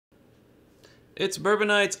It's Bourbon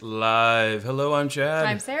Night live. Hello, I'm Chad.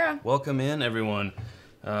 I'm Sarah. Welcome in, everyone.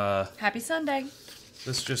 Happy Sunday.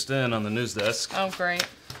 This just in on the news desk. Oh, great.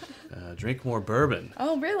 Drink more bourbon.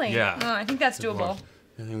 Oh, really? Yeah. Oh, I think that's doable.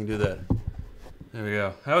 I think we can do that. There we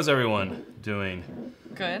go. How's everyone doing?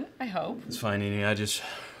 Good, I hope. It's fine eating. I just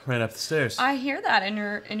ran up the stairs. I hear that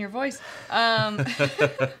in your voice.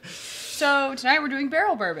 So tonight we're doing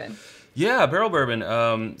barrel bourbon. Yeah, barrel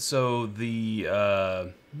bourbon. So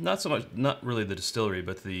the not really the distillery,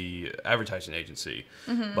 but the advertising agency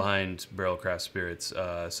behind Barrell Craft Spirits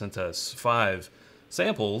sent us 5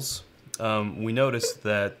 samples. We noticed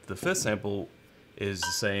that the 5th sample is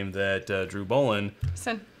the same that Drew Bolin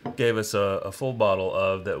gave us a full bottle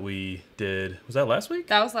of that we did. Was that last week?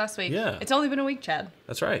 That was last week. Yeah. It's only been a week, Chad.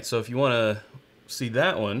 That's right. So if you want to see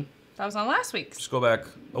that one, That was on last week's. just go back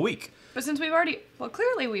a week. But since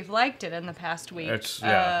clearly we've liked it in the past week.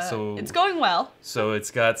 So it's going well. So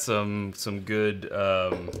it's got some good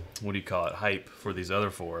what do you call it, hype for these other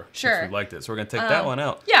 4. Sure. Since we liked it, so we're gonna take that one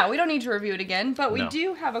out. Yeah, we don't need to review it again, but we No.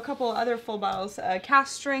 do have a couple other full bottles, a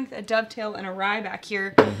cask strength, a dovetail, and a rye back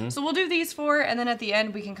here. So we'll do these 4, and then at the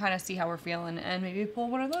end we can kind of see how we're feeling and maybe pull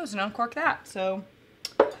one of those and uncork that. So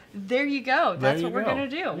there you go. That's what we're gonna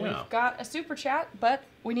do. Yeah. We've got a super chat, but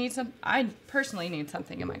we need some. I personally need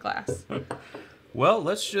something in my glass. Well,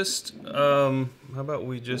 let's just how about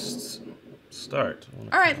we just start?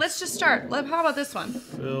 All right, let's just start. How about this one?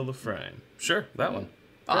 Fill the frame. Sure, that one.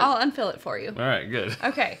 I'll unfill it for you. All right, good.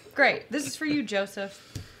 Okay, great. This is for you,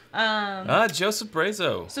 Joseph. Joseph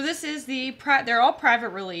Brazo. So this is they're all private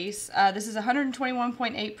release. This is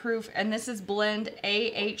 121.8 proof, and this is blend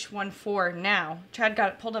AH14. Now, Chad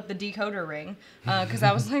pulled up the decoder ring, because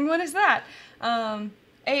I was like, what is that?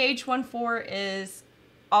 AH14 is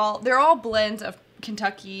they're all blends of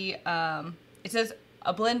Kentucky, it says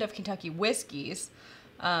a blend of Kentucky whiskeys,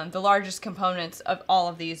 the largest components of all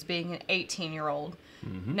of these being an 18-year-old.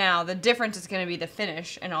 Now, the difference is going to be the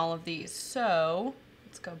finish in all of these. So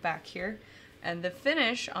let's go back here. And the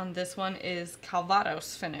finish on this one is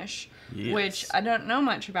Calvados finish, which I don't know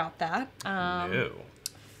much about that. No.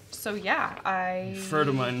 So yeah, I Refer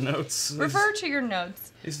to my notes. refer to your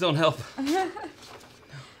notes. These don't help.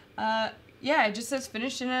 Yeah, it just says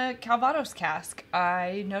finished in a Calvados cask.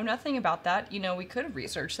 I know nothing about that. You know, we could have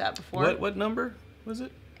researched that before. What number was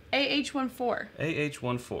it? AH14.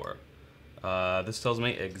 AH14. This tells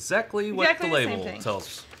me exactly what the label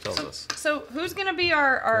tells us. So who's gonna be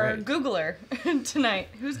our Great. Googler tonight?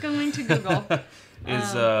 Who's going to Google?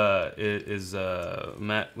 Is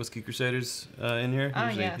Matt Whiskey Crusaders in here? Oh,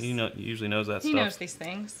 Usually, yes. He usually knows that He stuff. knows these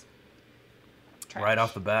things. Right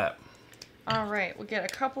off the bat. All right, we'll get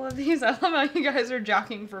a couple of these. I love how you guys are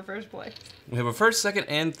jockeying for first place. We have a first, second,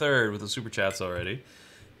 and third with the super chats already.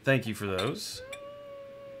 Thank you for those.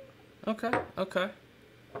 Okay.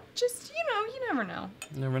 Just, you never know.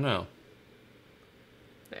 You never know.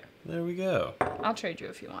 There we go. I'll trade you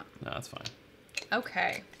if you want. No, that's fine.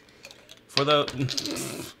 Okay. For the...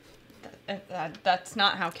 That's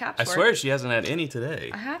not how caps I work. swear she hasn't had any today.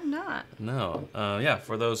 I have not. No. Yeah,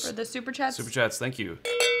 for those... For the super chats. Super chats, thank you.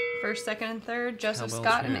 First, second, and third, Joseph, How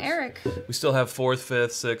well Scott, and cheers. Eric. We still have 4th,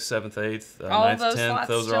 5th, 6th, 7th, 8th, All 9th, those 10th. slots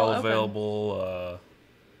Those are still all open. available.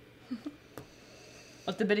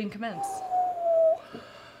 Let the bidding commence.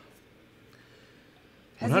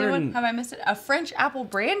 100 have I missed it? A French apple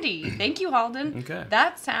brandy. Thank you, Halden. Okay.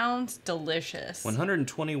 That sounds delicious.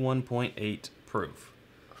 121.8 proof.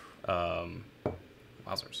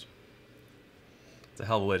 Wowzers. It's a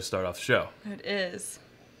hell of a way to start off the show. It is.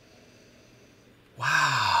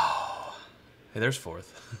 Wow. Hey, there's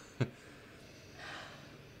 4th.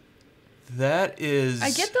 That is...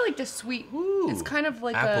 I get the sweet. Ooh, It's kind of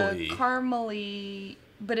like apple-y. a caramely,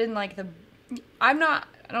 but in like the. I don't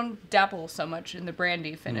dabble so much in the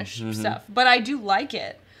brandy finish stuff, but I do like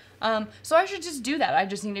it. So I should just do that. I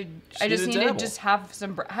just need to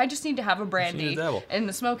have a brandy in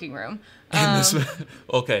the smoking room.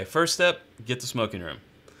 Okay, first step, get the smoking room.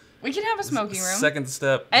 We can have a smoking room. Second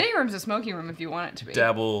step, Any room's a smoking room if you want it to be.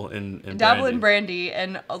 dabble in brandy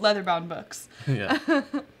and leather-bound books. Yeah.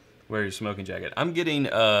 Wear your smoking jacket. I'm getting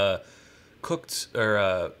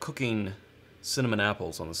cooking cinnamon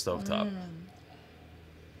apples on the stovetop.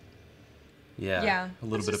 Yeah. A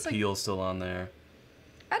little bit of peel still on there.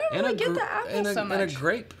 I don't really get the apple so much. And a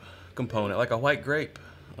grape component, like a white grape.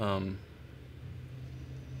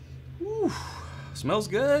 Smells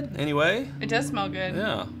good. Anyway. It does smell good.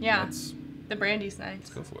 Yeah. Yeah. The brandy's nice.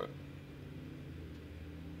 Let's go for it.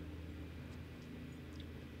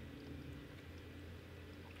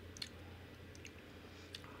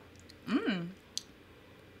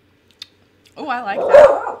 Oh, I like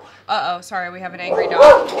that. Uh-oh, sorry, we have an angry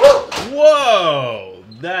dog. Whoa!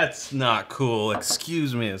 That's not cool.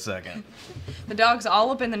 Excuse me a second. The dog's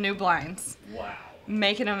all up in the new blinds. Wow.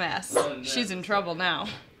 Making a mess. She's in trouble now.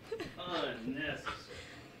 Unnecessary.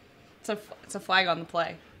 It's a flag on the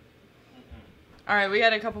play. All right, we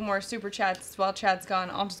got a couple more super chats while Chad's gone.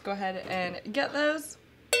 I'll just go ahead and get those.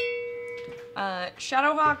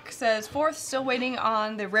 Shadowhawk says, 4th, still waiting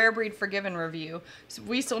on the Rare Breed Forgiven review. So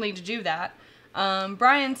we still need to do that.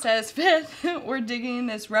 Brian says, 5th, we're digging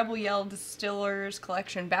this Rebel Yell Distillers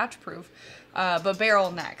Collection batch proof, but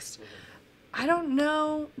Barrell next. I don't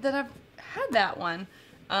know that I've had that one.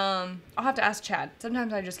 I'll have to ask Chad.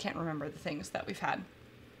 Sometimes I just can't remember the things that we've had.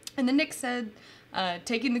 And then Nick said,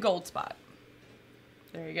 taking the gold spot.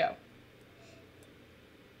 There you go.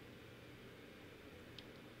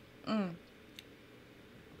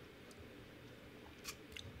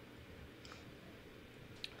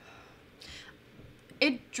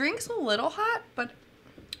 It drinks a little hot, but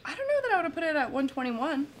I don't know that I would have put it at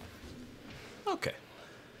 121. Okay.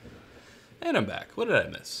 And I'm back. What did I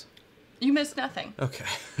miss? You missed nothing. Okay.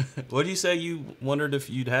 What did you say you wondered if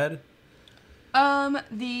you'd had?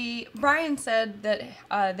 Brian said that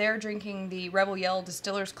they're drinking the Rebel Yell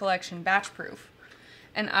Distillers Collection batch proof.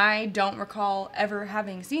 And I don't recall ever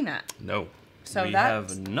having seen that. No. So we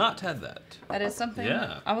have not had that. That is something.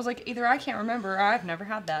 Yeah. I was like, either I can't remember or I've never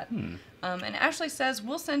had that. And Ashley says,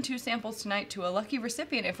 we'll send 2 samples tonight to a lucky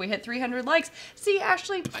recipient if we hit 300 likes. See,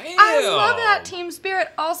 Ashley, I love that team spirit.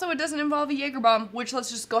 Also, it doesn't involve a Jaeger bomb, which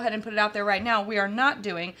let's just go ahead and put it out there right now. We are not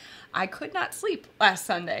doing. I could not sleep last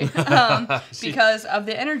Sunday because of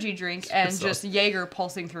the energy drink and just Jaeger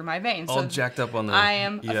pulsing through my veins. All jacked up on the... I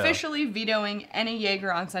am officially vetoing any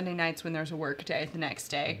Jaeger on Sunday nights when there's a work day the next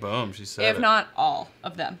day. Boom, she said If not all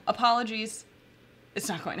of them. Apologies. It's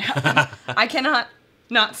not going to happen. I cannot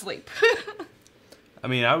not sleep. I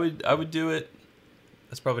mean, I would do it.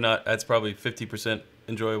 That's probably 50%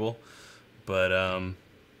 enjoyable. But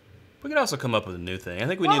we could also come up with a new thing. I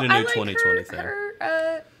think we need a new 2020 thing.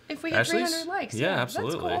 If we hit 300 likes. Yeah,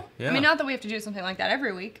 absolutely. That's cool. Yeah. I mean, not that we have to do something like that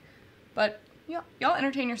every week, but yeah, y'all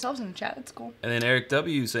entertain yourselves in the chat. It's cool. And then Eric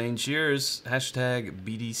W. saying, cheers,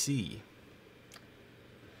 #BDC.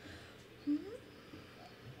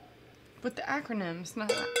 With the acronyms,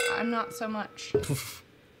 I'm not so much.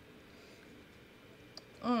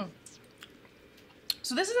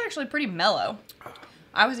 So this is actually pretty mellow.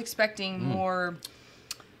 I was expecting more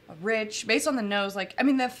rich, based on the nose. Like, I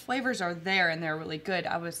mean, the flavors are there and they're really good.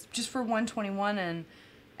 I was just for 121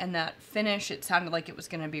 and that finish, it sounded like it was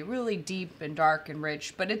going to be really deep and dark and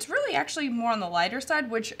rich, but it's really actually more on the lighter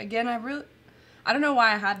side, which again, I don't know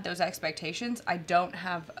why I had those expectations. I don't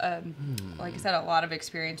have, like I said, a lot of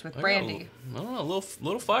experience with brandy. I don't know, a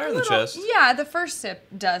little fire in the chest. Yeah, the first sip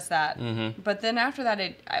does that. But then after that,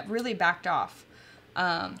 it really backed off.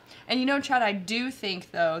 And you know, Chad, I do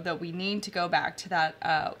think, though, that we need to go back to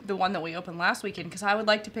that, the one that we opened last weekend, because I would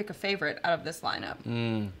like to pick a favorite out of this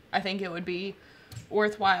lineup. I think it would be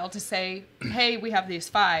worthwhile to say, hey, we have these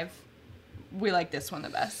 5. We like this one the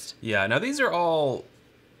best. Yeah, now these are all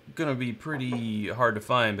going to be pretty hard to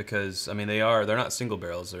find because, I mean, they're not single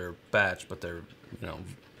barrels, they're batch, but they're,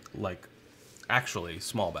 like actually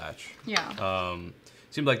small batch. Yeah.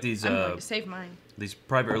 Seems like these... I'm going to save mine. These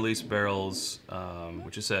private release barrels,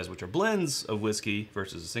 which are blends of whiskey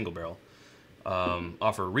versus a single barrel,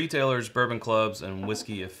 offer retailers, bourbon clubs, and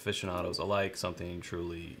whiskey aficionados alike something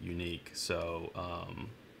truly unique. So,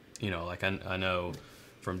 like I know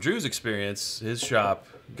from Drew's experience, his shop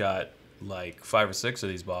got like 5 or 6 of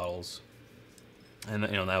these bottles, and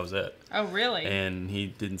that was it. Oh, really? And he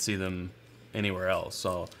didn't see them anywhere else.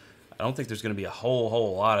 So I don't think there's going to be a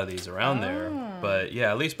whole lot of these around there. But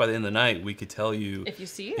yeah, at least by the end of the night, we could tell you if you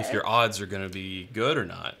see it, if your odds are going to be good or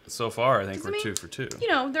not. So far, I think we're 2 for 2.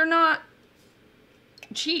 They're not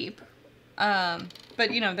cheap, but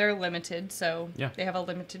they're limited, so they have a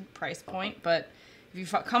limited price point. But if you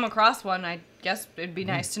come across one, I guess it'd be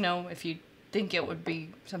nice to know if you think it would be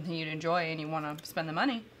something you'd enjoy and you want to spend the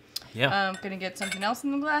money. Yeah. I'm going to get something else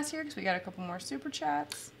in the glass here because we got a couple more super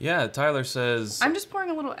chats. Yeah, Tyler says... I'm just pouring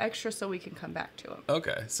a little extra so we can come back to them.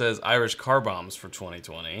 Okay. Says Irish car bombs for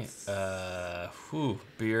 2020.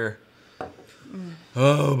 Beer.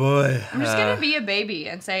 Oh, boy. I'm just going to be a baby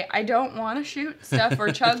and say, I don't want to shoot stuff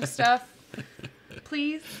or chug stuff.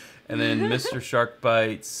 Please. And then Mr.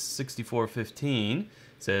 Sharkbite 6415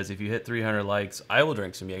 says, if you hit 300 likes, I will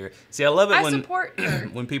drink some Jaeger. See, I love it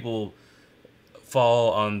when people...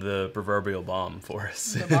 fall on the proverbial bomb for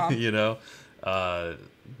us. The bomb.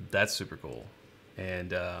 That's super cool.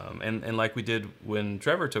 And like we did when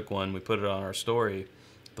Trevor took one, we put it on our story,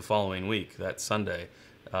 the following week, that Sunday.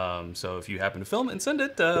 So if you happen to film it and send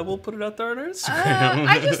it, we'll put it out there on our Instagram.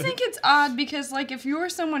 I just think it's odd because, like, if you were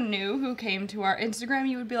someone new who came to our Instagram,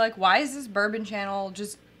 you would be like, why is this bourbon channel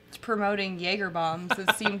just promoting Jaeger bombs?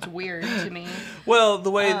 It seems weird to me. Well,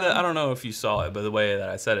 the way that, I don't know if you saw it, but the way that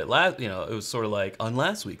I said it it was sort of like on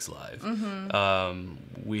last week's live.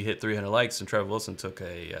 We hit 300 likes and Trev Wilson took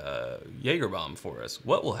a Jaeger bomb for us.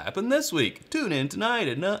 What will happen this week? Tune in tonight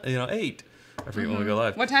at 8. I forget when we go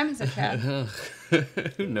live. What time is it, Chad?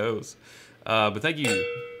 Who knows? But thank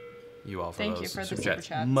you all for the super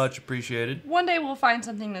chats. Much appreciated. One day we'll find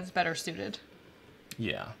something that's better suited.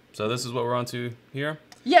 Yeah. So this is what we're on to here?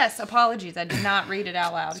 Yes, apologies. I did not read it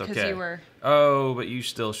out loud because you were... Oh, but you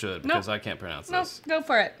still should because I can't pronounce this. No, go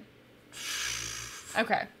for it.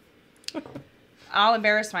 Okay. I'll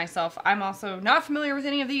embarrass myself. I'm also not familiar with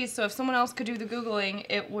any of these, so if someone else could do the Googling,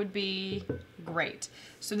 it would be great.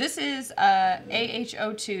 So this is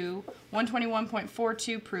AHO2,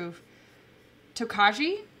 121.42 proof.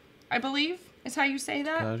 Tokaji, I believe, is how you say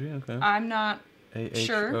that. Tokaji, okay. I'm not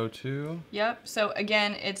sure. AHO2. Yep. So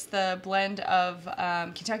again, it's the blend of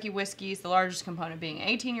Kentucky whiskeys, the largest component being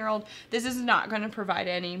 18-year-old. This is not going to provide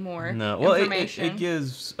any more information. It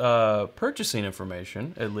gives purchasing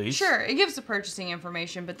information, at least. Sure, it gives the purchasing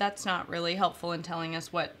information, but that's not really helpful in telling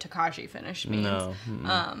us what Tokaji finish means. No.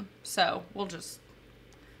 So we'll just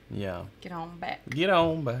get on back. Get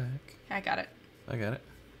on back. I got it.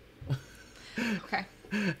 Okay.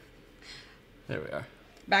 There we are.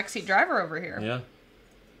 Backseat driver over here. Yeah.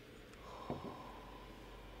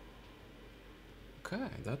 Okay,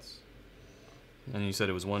 that's... And you said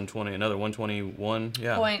it was 120, another 121,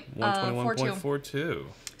 yeah. 121.42.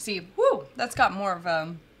 See, whoo, that's got more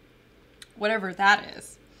of, whatever that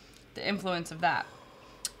is, the influence of that.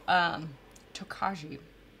 Tokaji.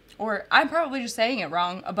 Or, I'm probably just saying it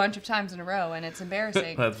wrong a bunch of times in a row, and it's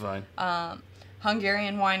embarrassing. That's fine.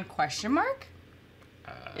 Hungarian wine, question mark?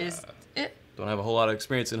 Is it? Don't have a whole lot of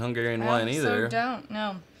experience in Hungarian wine either. Don't,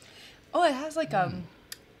 no. Oh, it has like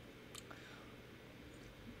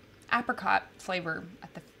apricot flavor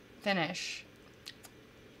at the finish.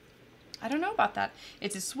 I don't know about that.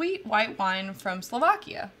 It's a sweet white wine from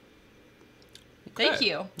Slovakia. Okay. Thank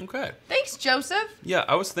you. Okay. Thanks, Joseph. Yeah,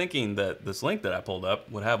 I was thinking that this link that I pulled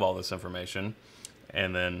up would have all this information,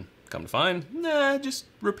 and then come to find, nah, it just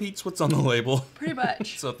repeats what's on the label. Pretty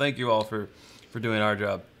much. So thank you all for doing our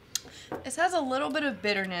job. This has a little bit of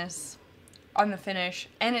bitterness on the finish,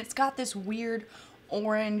 and it's got this weird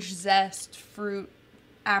orange zest, fruit,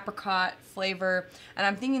 apricot flavor, and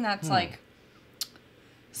I'm thinking that's like,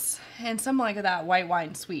 and some like that white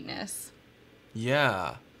wine sweetness.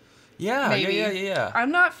 Yeah. Yeah, maybe. Yeah.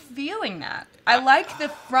 I'm not feeling that. I like the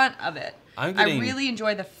front of it. I really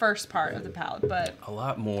enjoy the first part of the palate, but... A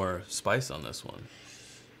lot more spice on this one.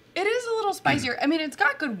 It is a little spicier. I mean, it's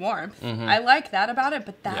got good warmth. I like that about it,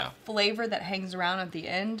 but that flavor that hangs around at the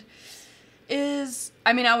end is...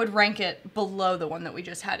 I mean, I would rank it below the one that we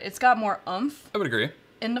just had. It's got more oomph. I would agree.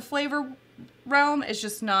 In the flavor realm, it's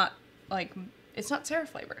just not, like... It's not Sara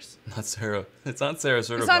flavors. Not Sara. It's not Sara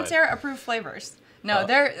certified. It's not Sara approved flavors. No,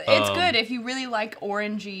 it's good if you really like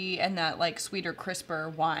orangey and that like sweeter, crisper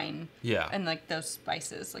wine. Yeah. And like those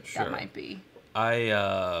spices, like that might be. I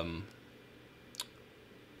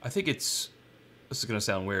think it's, this is gonna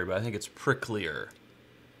sound weird, but I think it's pricklier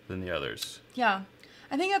than the others. Yeah.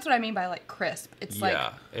 I think that's what I mean by like crisp. It's like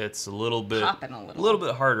it's a little bit popping a little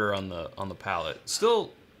bit harder on the palate.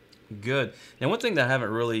 Still good. Now one thing that I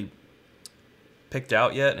haven't really picked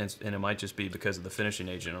out yet, and it might just be because of the finishing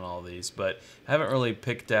agent on all of these, but I haven't really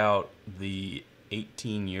picked out the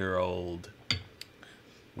 18-year-old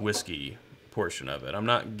whiskey portion of it. I'm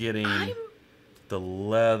not getting the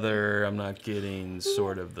leather. I'm not getting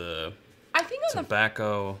sort of the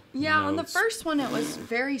tobacco notes. On the first one it was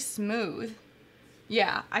very smooth.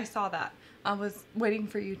 Yeah, I saw that. I was waiting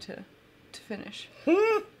for you to finish.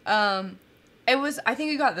 It was, I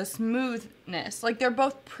think you got the smoothness. Like, they're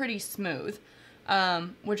both pretty smooth.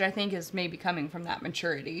 Which I think is maybe coming from that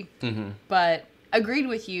maturity. But agreed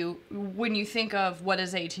with you, when you think of what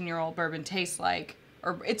does 18-year-old bourbon taste like,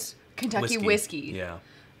 or it's Kentucky whiskey. Yeah.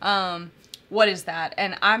 What is that?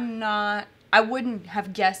 And I wouldn't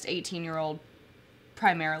have guessed 18-year-old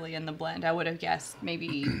primarily in the blend. I would have guessed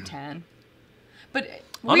maybe 10. But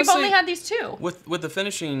we've only had these two. With the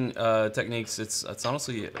finishing techniques, it's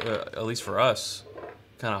honestly, at least for us,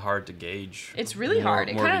 kind of hard to gauge. It's really hard.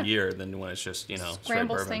 It more kind of a year than when it's just,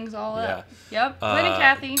 scrambles things all up. Yeah. Yep. Glenn and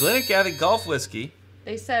Kathy. Glenn and Kathy Golf Whiskey.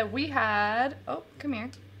 They said we had... Oh, come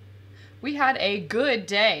here. We had a good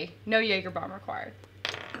day. No Jaeger bomb required.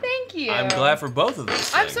 Thank you. I'm glad for both of those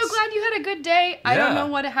things. I'm so glad you had a good day. I don't Yeah. know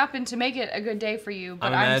what happened to make it a good day for you,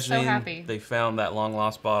 but I'm so imagining happy. they found that long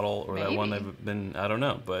lost bottle or that one Maybe. they've been, I don't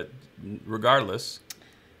know. But regardless,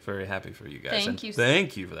 very happy for you guys. Thank you.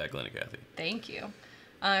 Thank you for that, Glenn and Kathy. Thank you.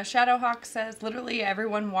 Shadowhawk says, literally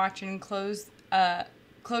everyone watching close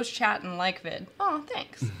chat and like vid. Oh,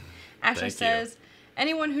 thanks. Ashley Thank says,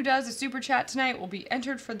 anyone who does a super chat tonight will be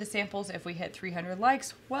entered for the samples if we hit 300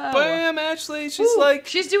 likes. Whoa. Bam, Ashley. She's Ooh, like...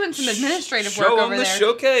 she's doing some administrative work show over them the there.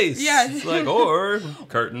 showcase. Yeah. It's like, or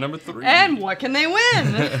curtain number 3. And what can they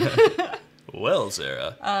win? Well,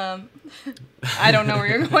 Sarah. I don't know where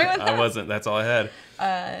you're going with that. I wasn't. That's all I had.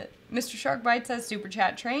 Mr. Sharkbite says super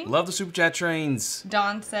chat train. Love the super chat trains.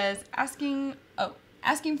 Don says asking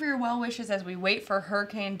for your well wishes as we wait for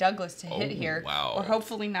Hurricane Douglas to hit here. Wow. Or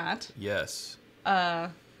hopefully not. Yes.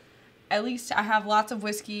 At least I have lots of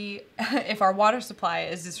whiskey if our water supply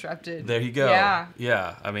is disrupted. There you go. Yeah.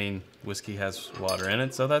 Yeah. I mean, whiskey has water in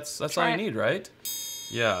it, so that's all Try you it. need, right?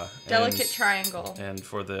 Yeah. Delicate triangle. And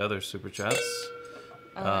for the other super chats.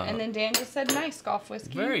 And then Dan just said nice golf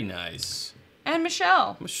whiskey. Very nice. And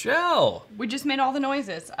Michelle. Michelle. We just made all the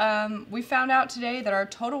noises. We found out today that our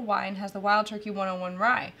Total Wine has the Wild Turkey 101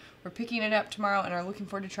 rye. We're picking it up tomorrow and are looking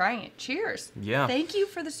forward to trying it. Cheers. Yeah. Thank you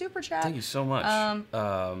for the super chat. Thank you so much.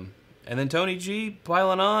 And then Tony G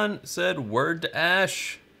piling on said word to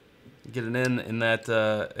Ash. Getting in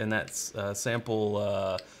that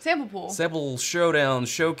sample showdown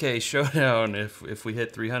showcase if we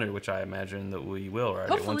hit 300, which I imagine that we will, right?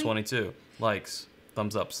 Hopefully. At 122 likes,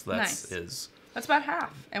 thumbs ups. Nice. Is That's about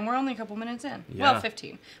half, and we're only a couple minutes in. Yeah. Well,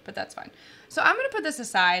 15, but that's fine. So I'm gonna put this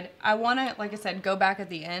aside. I want to, like I said, go back at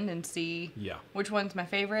the end and see which one's my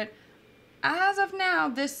favorite. As of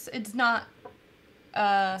now, it's not.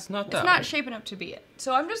 It's not that. It's not shaping up to be it.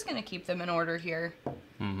 So I'm just gonna keep them in order here,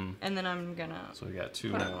 Mm-hmm. and then I'm gonna. So we got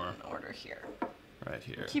 2 put them more in order here. right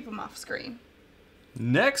here. Keep them off screen.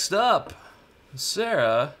 Next up,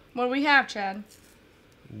 Sarah. What do we have, Chad?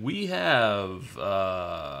 We have,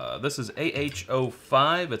 this is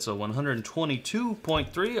AH05. It's a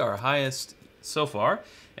 122.3, our highest so far.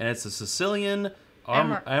 And it's a Sicilian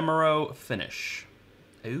Amaro finish.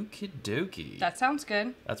 Okie dokie. That sounds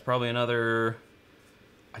good. That's probably another,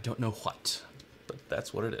 I don't know what, but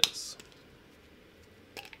that's what it is.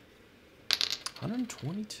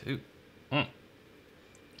 122.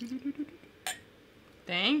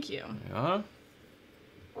 Thank you. Yeah.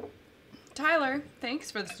 Tyler, thanks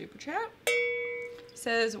for the super chat.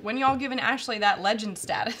 Says, when y'all giving Ashley that legend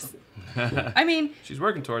status? I mean... She's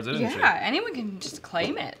working towards it, isn't she? Yeah, anyone can just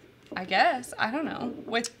claim it, I guess. I don't know.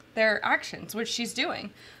 With their actions, which she's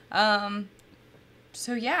doing.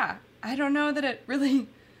 So yeah, I don't know that it really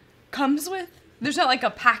comes with... There's not like a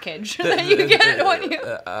package that you get when you...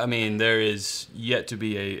 I mean, there is yet to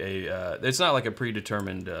be it's not like a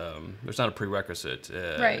predetermined, there's not a prerequisite.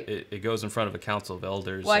 Right. It goes in front of a council of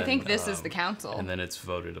elders. Well, I think this is the council. And then it's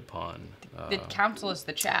voted upon. The council is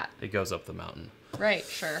the chat. It goes up the mountain. Right,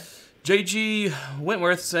 sure. JG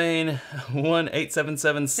Wentworth saying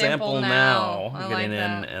 1877 sample now. I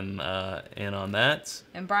Getting like in on that.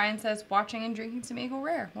 And Brian says, watching and drinking some Eagle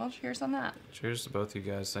Rare. Well, cheers on that. Cheers to both you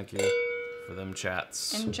guys. Thank you for them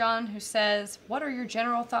chats. And John, who says, what are your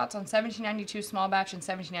general thoughts on 1792 small batch and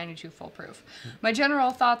 1792 full proof? My general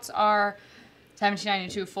thoughts are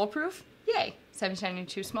 1792 full proof, yay.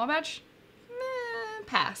 1792 small batch,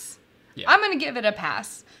 pass. Yeah. I'm going to give it a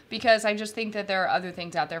pass because I just think that there are other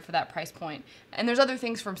things out there for that price point. And there's other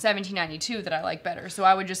things from 1792 that I like better. So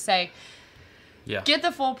I would just say, get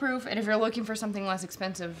the full proof. And if you're looking for something less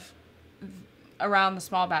expensive around the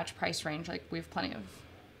small batch price range, like we have plenty of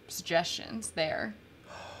suggestions there.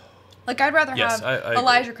 Like I'd rather have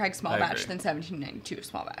Elijah Craig small batch than 1792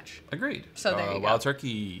 small batch. Agreed. So there you go. Wild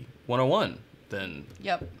Turkey 101 than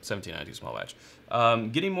 1792 small batch.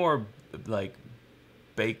 Getting more like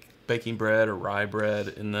baking bread or rye bread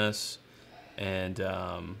in this, and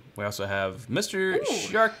we also have Mr.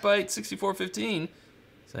 Sharkbite 6415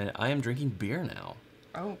 saying, "I am drinking beer now."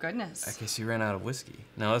 Oh goodness! I guess you ran out of whiskey.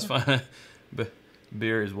 No, that's fine. But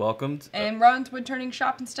beer is welcomed. And Ron's Wood Turning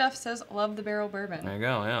Shop and Stuff says, love the Barrell Bourbon. There you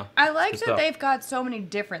go, yeah. I like that they've got so many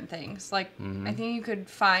different things. Like, I think you could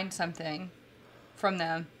find something from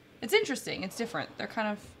them. It's interesting. It's different. They're kind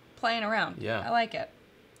of playing around. Yeah. I like it.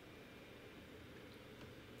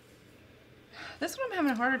 This one I'm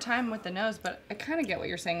having a harder time with the nose, but I kind of get what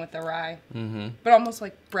you're saying with the rye. But almost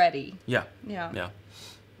like bready. Yeah. Yeah.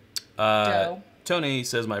 Dough. Tony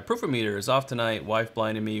says, my proofometer is off tonight. Wife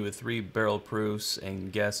blinded me with 3 barrel proofs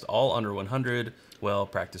and guessed all under 100. Well,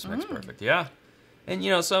 practice makes perfect. Yeah.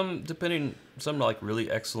 And some like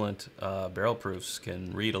really excellent barrel proofs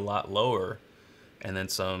can read a lot lower, and then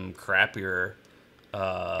some crappier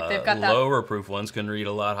lower proof ones can read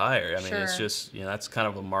a lot higher. I mean, it's just that's kind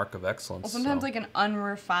of a mark of excellence. Well, sometimes like an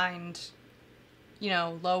unrefined,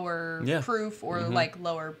 lower proof or like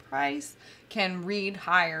lower price can read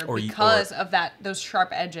higher because of those sharp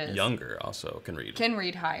edges. Younger also can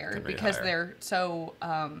read higher because they're so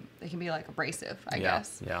they can be like abrasive, I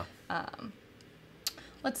guess. Yeah.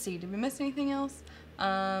 Let's see. Did we miss anything else?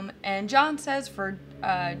 And John says for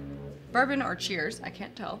bourbon or cheers, I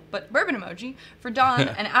can't tell, but bourbon emoji for Don,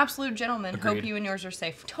 an absolute gentleman. Hope you and yours are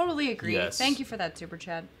safe. Totally agree. Yes. Thank you for that, Super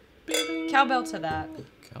Chad. Cowbell to that.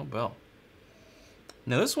 Cowbell.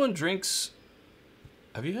 Now this one drinks.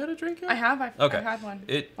 Have you had a drink yet? I have. Okay. I had one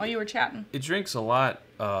while you were chatting. It drinks a lot,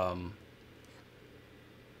 kind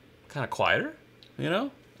of quieter.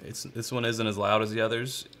 This one isn't as loud as the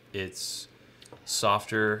others. It's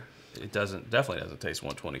softer. It definitely doesn't taste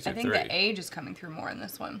 122. I think the age is coming through more in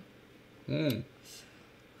this one. Yeah,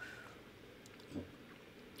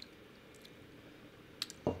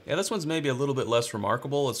 this one's maybe a little bit less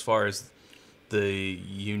remarkable as far as the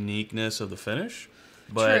uniqueness of the finish.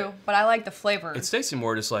 But true, but I like the flavor. It's tasting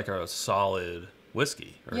more just like a solid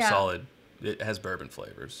whiskey or solid. It has bourbon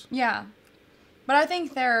flavors. Yeah, but I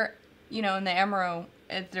think they're, in the Amaro,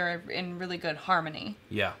 they're in really good harmony.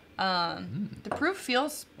 Yeah. The proof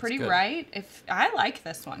feels pretty right. I like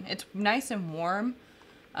this one. It's nice and warm.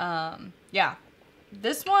 Yeah,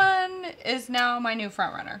 this one is now my new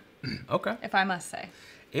front runner. Okay. If I must say.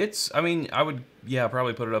 I would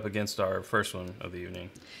probably put it up against our first one of the evening.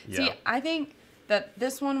 Yeah. See, I think that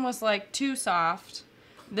this one was like too soft.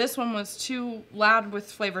 This one was too loud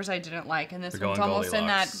with flavors I didn't like, and this one's almost in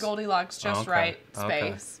that Goldilocks just right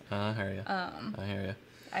space. Okay. I hear you. I hear you.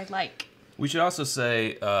 I like. We should also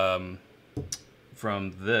say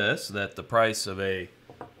from this that the price of a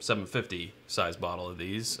 750 size bottle of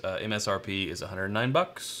these MSRP is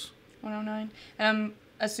 $109. 109, and I'm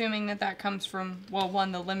assuming that comes from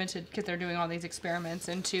one, the limited, because they're doing all these experiments,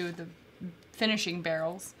 and two, the finishing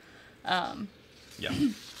barrels. Yeah.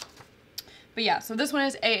 But yeah, so this one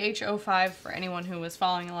is AH05 for anyone who was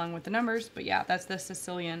following along with the numbers. But yeah, that's the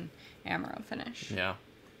Sicilian Amaro finish. Yeah.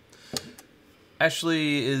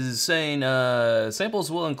 Ashley is saying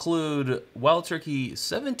samples will include Wild Turkey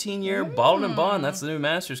 17-year bottled and bond. That's the new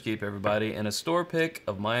Master's Keep, everybody. And a store pick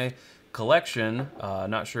of my collection.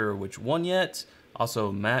 Not sure which one yet.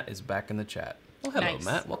 Also, Matt is back in the chat. Well, hello, nice.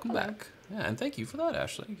 Matt. Welcome back. Yeah, and thank you for that,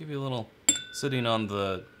 Ashley. I'll give you a little sitting on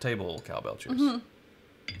the table cowbell cheers.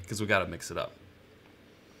 Because we got to mix it up.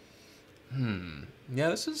 Yeah,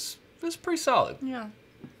 this is pretty solid. Yeah,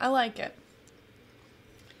 I like it.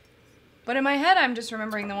 But in my head, I'm just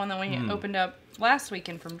remembering the one that we opened up last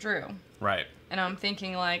weekend from Drew. Right. And I'm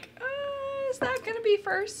thinking like, is that going to be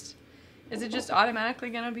first? Is it just automatically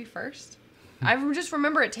going to be first? I just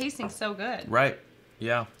remember it tasting so good. Right.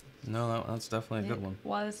 Yeah. No, that's definitely a good one. It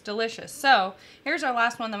was delicious. So here's our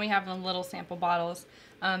last one that we have in the little sample bottles.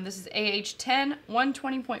 This is AH10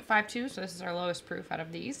 120.52, so this is our lowest proof out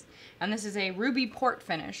of these. And this is a ruby port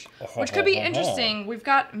finish, which could be interesting. We've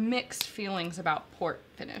got mixed feelings about port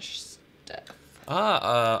finish stuff.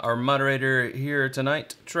 Our moderator here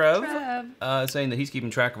tonight, Trev. Saying that he's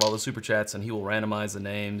keeping track of all the super chats and he will randomize the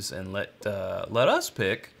names and let us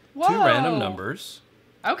pick two random numbers.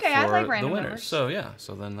 Okay, I like random the winners. Numbers. So yeah,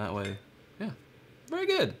 so then that way, yeah, very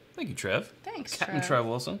good. Thank you, Trev. Thanks, Captain Trev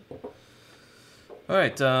Wilson. All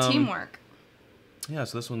right. Teamwork. Yeah,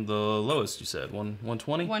 so this one the lowest you said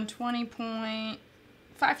 120.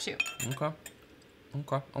 120.52.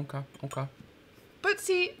 Okay. But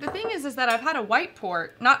see, the thing is that I've had a white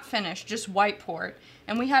port, not finished, just white port,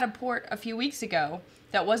 and we had a port a few weeks ago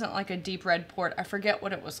that wasn't like a deep red port. I forget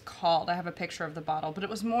what it was called. I have a picture of the bottle, but it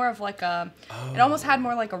was more of like a. It almost had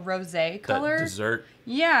more like a rosé color. That dessert.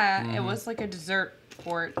 Yeah, it was like a dessert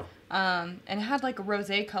port, and it had like a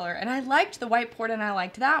rosé color. And I liked the white port, and I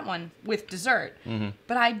liked that one with dessert.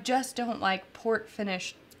 But I just don't like port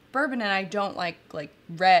finished bourbon, and I don't like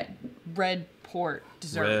red port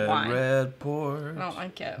dessert wine. Red port. I don't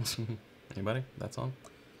like it. Anybody? That song?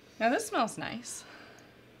 Now this smells nice.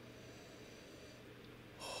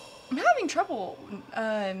 I'm having trouble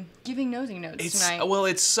giving nosing notes tonight. Well,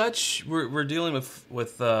 it's such we're dealing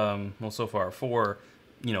with so far 4,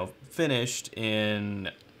 finished in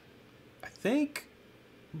I think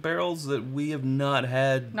barrels that we have not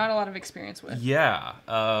had a lot of experience with. Yeah.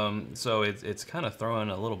 So it's kind of throwing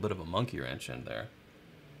a little bit of a monkey wrench in there.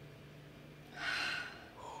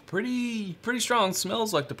 Pretty strong.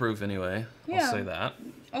 Smells like the proof anyway. Yeah. I'll say that.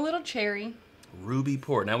 A little cherry. Ruby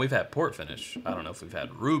port. Now, we've had port finish. I don't know if we've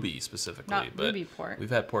had ruby specifically. Not but ruby port. We've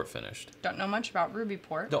had port finished. Don't know much about ruby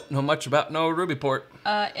port. Don't know much about no ruby port.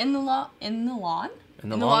 In the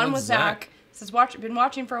lawn with Zach. Says, been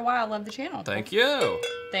watching for a while. Love the channel. Thank you.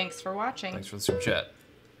 Thanks for watching. Thanks for the super chat.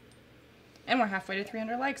 And we're halfway to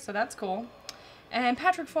 300 likes, so that's cool. And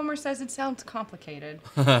Patrick Fulmer says it sounds complicated.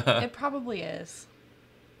 It probably is.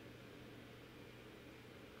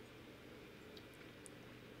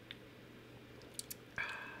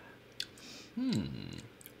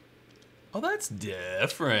 Oh, that's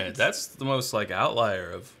different. That's the most like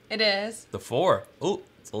outlier of It is. the 4. Oh,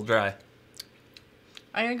 it's a little dry.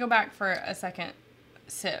 I'm going to go back for a second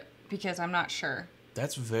sip because I'm not sure.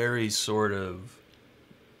 That's very sort of,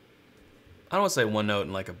 I don't want to say one note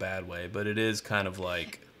in like a bad way, but it is kind of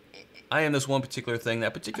like, I am this one particular thing.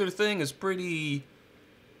 That particular thing is pretty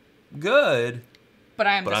good. But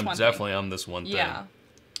I'm definitely on this one thing. Yeah.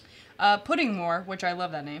 Puddingmore, which I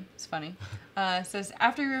love that name. It's funny. Says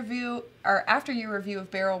after your review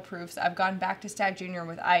of barrel proofs, I've gone back to Stag Junior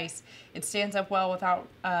with ice. It stands up well without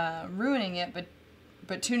ruining it, but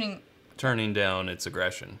turning down its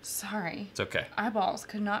aggression. Sorry. It's okay. Eyeballs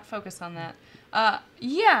could not focus on that.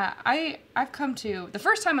 Yeah, I've come to the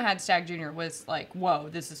first time I had Stag Junior was like, whoa,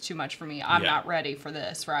 this is too much for me. I'm not ready for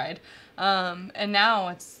this ride. And now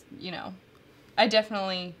it's, I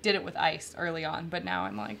definitely did it with ice early on, but now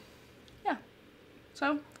I'm like, yeah.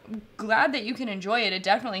 So glad that you can enjoy it. It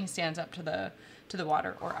definitely stands up to the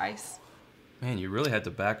water or ice. Man, you really had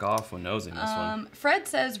to back off when nosing this one. Fred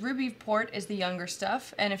says Ruby Port is the younger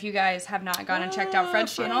stuff, and if you guys have not gone and checked out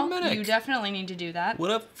Fred's channel, you definitely need to do that.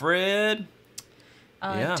 What up, Fred?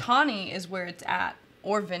 Tawny is where it's at,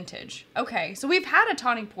 or vintage. Okay, so we've had a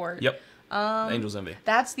Tawny Port. Yep. Angel's Envy.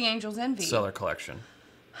 That's the Angel's Envy. Cellar Collection.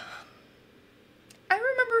 I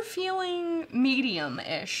remember feeling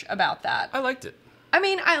medium-ish about that. I liked it. I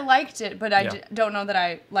mean, I liked it, but I don't know that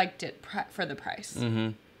I liked it for the price.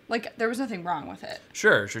 Mm-hmm. Like, there was nothing wrong with it.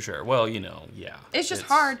 Sure. Well, yeah. It's just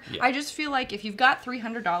hard. Yeah. I just feel like if you've got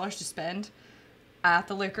 $300 to spend at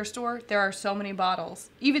the liquor store, there are so many bottles,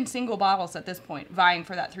 even single bottles at this point, vying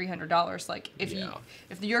for that $300. Like, if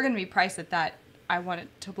you're going to be priced at that, I want it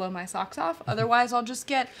to blow my socks off. Otherwise, I'll just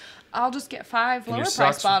get 5 lower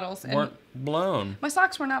price bottles. And weren't blown. My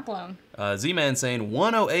socks were not blown. Z-Man saying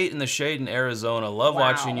 108 in the shade in Arizona. Love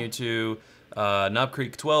watching you two. Knob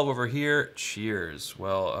Creek 12 over here. Cheers.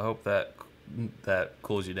 Well, I hope that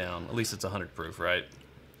cools you down. At least it's 100 proof, right?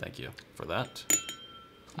 Thank you for that.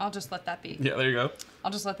 I'll just let that be. Yeah, there you go.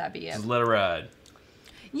 I'll just let that be it. Just let it ride.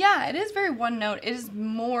 Yeah, it is very one note. It is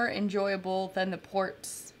more enjoyable than the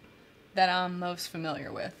ports that I'm most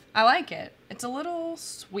familiar with. I like it. It's a little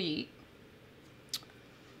sweet.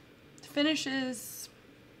 The finish is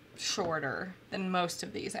shorter than most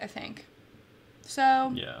of these, I think.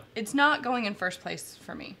 So, it's not going in first place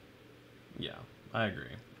for me. Yeah, I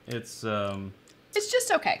agree. It's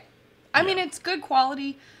just okay. I mean, it's good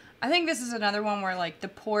quality. I think this is another one where, like, the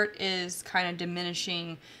port is kind of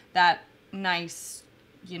diminishing that nice,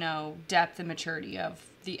 depth and maturity of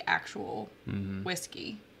the actual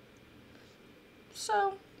whiskey.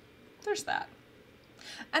 So, there's that.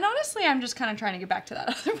 And honestly, I'm just kind of trying to get back to that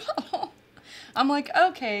other bottle. I'm like,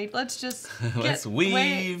 okay, let's just let's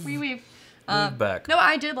weave. Back. No,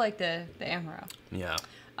 I did like the Amaro. Yeah.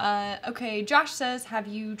 Okay, Josh says, have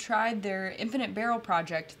you tried their Infinite Barrel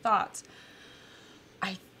project? Thoughts?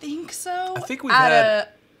 I think so. I think we've had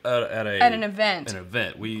at an event. An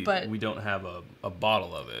event. We don't have a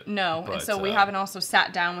bottle of it. No, and so we haven't also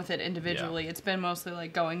sat down with it individually. Yeah. It's been mostly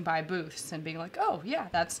like going by booths and being like, oh yeah,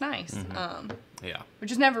 that's nice. Yeah.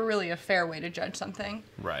 Which is never really a fair way to judge something.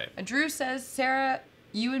 Right. Drew says, Sara,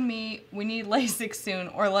 you and me, we need LASIK soon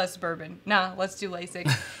or less bourbon. Nah, let's do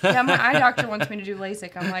LASIK. Yeah, my eye doctor wants me to do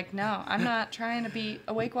LASIK. I'm like, no, I'm not trying to be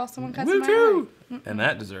awake while someone cuts my eye. And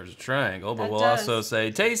that deserves a triangle. But we'll also say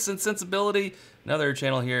taste and sensibility. Another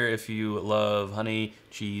channel here if you love honey,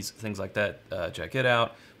 cheese, things like that. Check it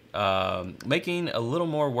out. Making a little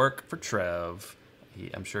more work for Trev.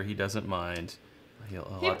 I'm sure he doesn't mind.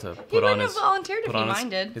 He'll have to put on his volunteered if he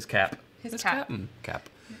minded. His cap. His cap. Cap.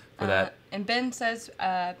 For that. And Ben says,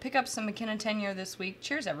 pick up some McKenna 10-year this week.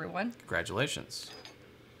 Cheers, everyone. Congratulations.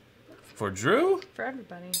 For Drew? For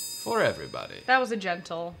everybody. For everybody. That was a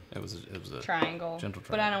gentle. It was a triangle. Gentle triangle.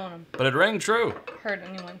 But I don't want to. But it rang true. Hurt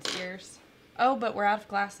anyone's ears. Oh, but we're out of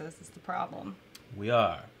glasses. Is the problem. We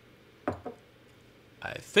are.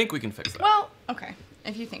 I think we can fix that. Well, okay,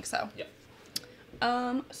 if you think so. Yeah.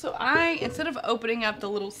 So instead of opening up the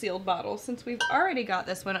little sealed bottle, since we've already got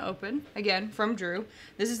this one open, again, from Drew,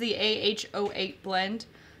 this is the AH08 blend.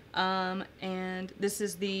 And this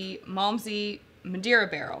is the Malmsey Madeira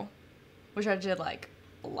barrel, which I did like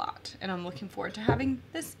a lot. And I'm looking forward to having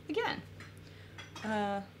this again.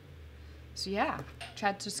 So yeah,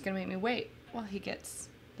 Chad's just gonna make me wait while he gets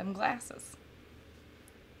them glasses.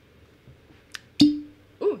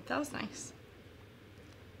 Ooh, that was nice.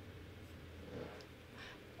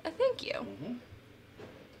 Thank you.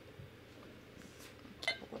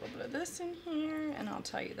 Keep a little bit of this in here, and I'll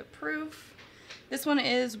tell you the proof. This one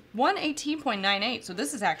is 118.98, so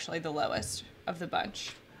this is actually the lowest of the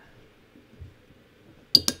bunch.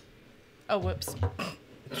 Oh, whoops.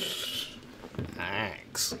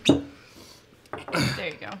 Thanks. There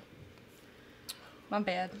you go. My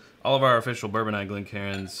bad. All of our official Bourbonnight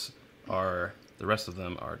Glencairns are, the rest of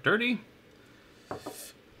them are dirty.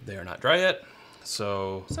 They are not dry yet.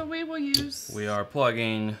 So we will use... We are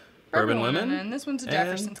plugging Bourbon Women. And this one's a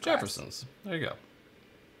Jefferson's and glass. Jefferson's. There you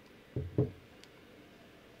go.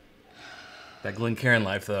 That Glencairn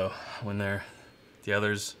life, though, when they're... The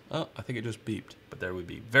others... Oh, I think it just beeped. But they would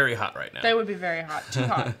be very hot right now. They would be very hot. Too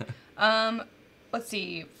hot. Let's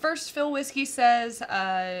see. First Fill Whiskey says,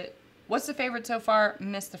 what's the favorite so far?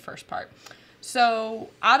 Missed the first part. So,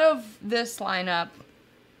 out of this lineup,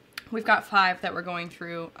 we've got 5 that we're going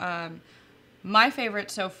through. My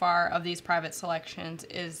favorite so far of these private selections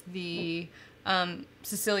is the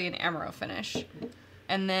Sicilian Amaro finish.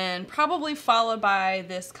 And then probably followed by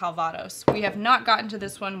this Calvados. We have not gotten to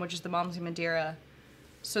this one, which is the Malmsey Madeira.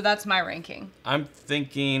 So that's my ranking. I'm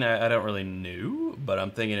thinking, I don't really know, but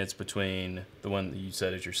I'm thinking it's between the one that you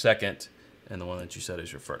said is your second and the one that you said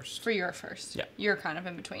is your first. For your first. Yeah. You're kind of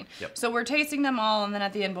in between. Yep. So we're tasting them all, and then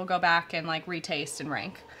at the end we'll go back and like retaste and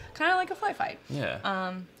rank. Kind of like a fly fight.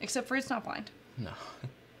 Yeah. Except for it's not blind. No.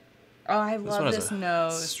 Oh, I love this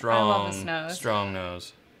nose. Strong, I love this nose. Strong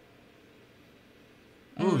nose.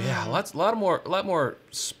 Ooh, yeah, a lot more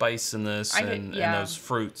spice in this, and those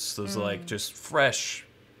fruits, those like just fresh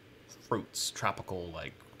fruits, tropical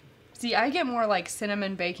like. See, I get more like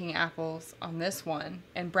cinnamon baking apples on this one,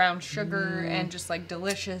 and brown sugar, and just like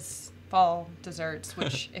delicious fall desserts.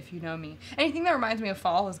 Which, if you know me, anything that reminds me of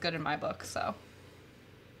fall is good in my book. So.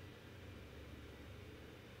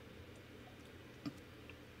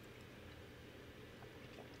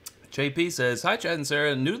 JP says, "Hi, Chad and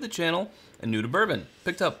Sarah. New to the channel and new to bourbon.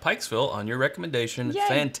 Picked up Pikesville on your recommendation. Yay.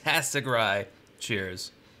 Fantastic rye.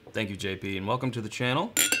 Cheers." Thank you, JP, and welcome to the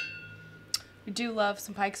channel. We do love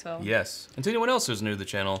some Pikesville. Yes. And to anyone else who's new to the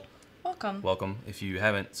channel, welcome. welcome. If you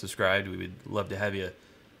haven't subscribed, we would love to have you,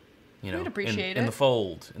 We'd appreciate in it. the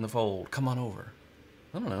fold. In the fold. Come on over.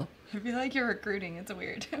 I don't know. I feel like you're recruiting. It's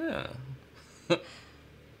weird. Yeah.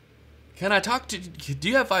 Can I talk to... Do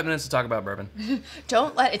you have 5 minutes to talk about bourbon?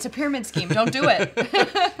 It's a pyramid scheme. Don't do it.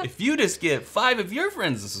 If you just get 5 of your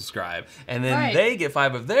friends to subscribe, and then Right. they get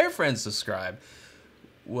 5 of their friends to subscribe,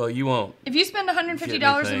 well, you won't. If you spend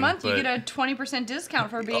 $150 a month, you get a 20%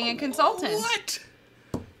 discount for being a consultant. What?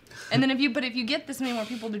 And then if you get this many more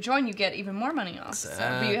people to join, you get even more money off. Exactly.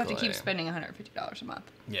 So, but you have to keep spending $150 a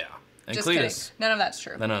month. Yeah. And Just Cletus, kidding. None of that's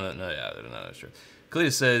true. No, that's true.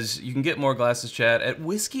 Cletus says, you can get more glasses, Chad, at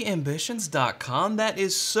whiskyambitions.com. That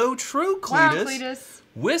is so true, Cletus. Wow, Cletus.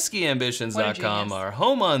 Whiskyambitions.com, our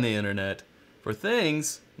home on the internet for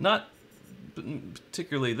things, not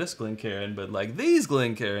particularly this Glencairn, but like these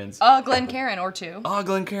Glencairns. Glencairn or 2.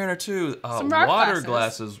 Glencairn or 2. Some rock water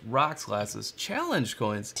glasses. rocks glasses, challenge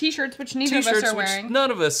coins. T-shirts, which neither of us are wearing. Which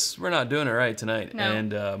none of us, we're not doing it right tonight. No.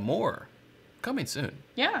 And more coming soon.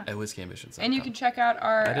 Yeah. At whiskyambitions.com. And you can check out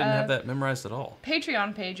our I didn't have that memorized at all.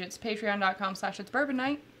 Patreon page. It's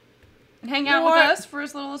patreon.com/itsbourbonnight. And hang out with us for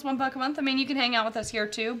as little as $1 a month. I mean, you can hang out with us here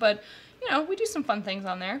too, but, we do some fun things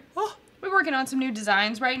on there. Oh. We're working on some new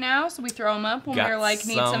designs right now, so we throw them up when we're like,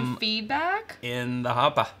 need some feedback. In the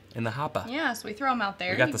hopper. Yeah, so we throw them out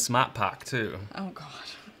there. We got the smart pack too. Oh, God.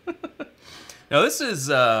 Now, this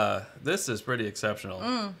is pretty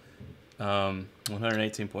exceptional.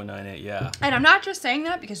 118.98, yeah. And I'm not just saying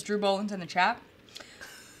that because Drew Boland's in the chat.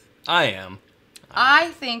 I am.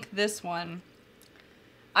 I think this one,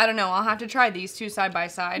 I don't know, I'll have to try these two side by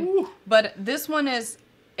side. Ooh. But this one it's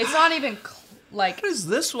not even like... How does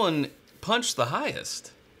this one punch the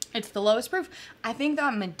highest? It's the lowest proof. I think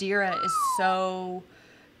that Madeira is so,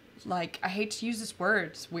 like, I hate to use this word.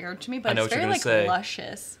 It's weird to me, but it's very, like,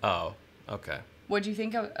 luscious. Oh, okay. What'd you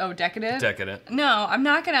think of? Oh, decadent? Decadent. No, I'm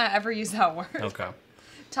not going to ever use that word. Okay.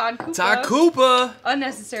 Todd Coupah. Todd Coupah!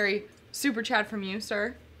 Unnecessary super chat from you,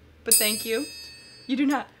 sir. But thank you. You do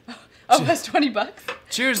not. Oh, that's $20.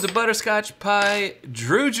 Cheers to butterscotch pie,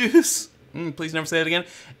 Drew juice. Please never say it again.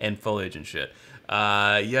 And foliage and shit.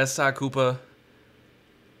 Yes, Todd Coupah.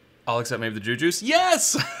 All except maybe the Drew juice.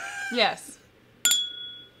 Yes! Yes.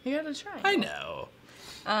 You gotta try. I know.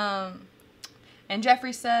 And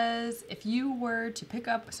Jeffrey says, if you were to pick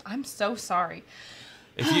up... I'm so sorry.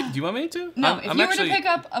 Do you want me to? No, if you were to pick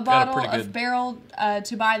up a bottle of Barrell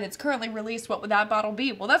to buy that's currently released, what would that bottle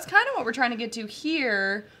be? Well, that's kind of what we're trying to get to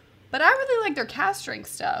here. But I really like their cask strength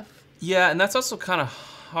stuff. Yeah, and that's also kind of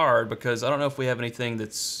hard because I don't know if we have anything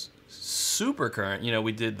that's super current. You know,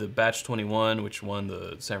 we did the Batch 21, which won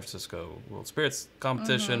the San Francisco World Spirits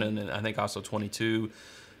competition, and then I think also 22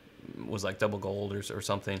 was like double gold or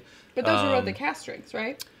something. But those are the cask strengths,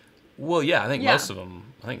 right? Well, yeah, I think most of them.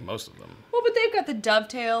 Well, but they've got the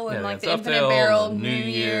Dovetail and like the Infinite Barrel, New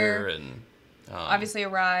Year, and obviously a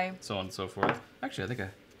rye, so on and so forth. Actually, I think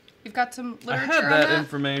you've got some literature I had that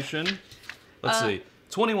information. Let's see.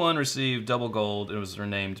 21 received double gold. It was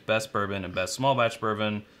renamed Best Bourbon and Best Small Batch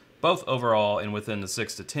Bourbon, both overall and within the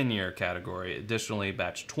 6 to 10 year category. Additionally,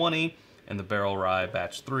 Batch 20 and the Barrel Rye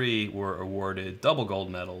Batch 3 were awarded double gold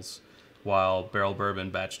medals, while Barrel Bourbon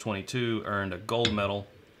Batch 22 earned a gold medal.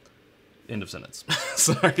 End of sentence.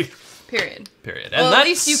 Sorry. Period. And well, at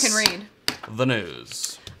least you can read. The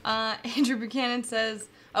news. Andrew Buchanan says,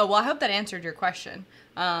 oh, well, I hope that answered your question.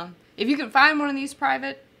 If you can find one of these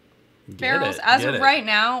private barrels, as of right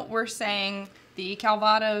now, we're saying the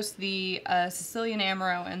Calvados, the Sicilian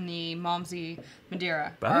Amaro, and the Malmsey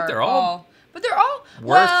Madeira. But I think they're all... But they're all...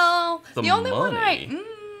 Well, the only one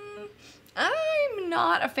I'm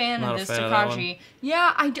not a fan of this Tokaji.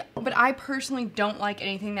 Yeah, but I personally don't like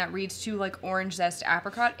anything that reads too like orange zest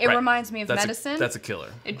apricot. It reminds me of medicine. That's a killer.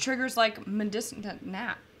 It triggers like medicinal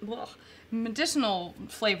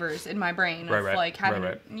flavors in my brain of like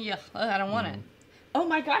having. Yeah, I don't want it. Oh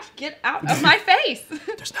my gosh, get out of my face!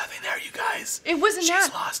 There's nothing there, you guys. It wasn't that.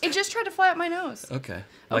 Lost it just tried to fly up my nose. Okay.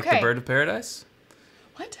 Like the bird of paradise?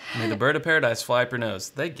 What? May the bird of paradise fly up your nose.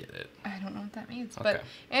 They get it. I don't know what that means. Okay. But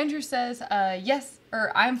Andrew says, yes,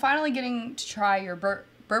 or I'm finally getting to try your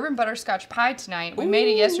bourbon butterscotch pie tonight. We made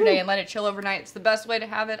it yesterday and let it chill overnight. It's the best way to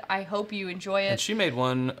have it. I hope you enjoy it. And she made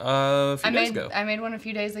one a few days ago. I made one a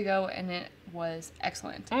few days ago, and it was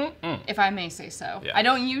excellent, if I may say so. Yeah. I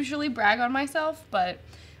don't usually brag on myself, but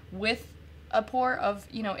with a pour of,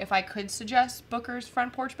 if I could suggest Booker's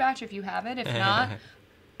Front Porch Batch, if you have it. If not,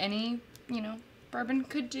 any, bourbon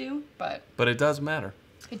could do, but it does matter.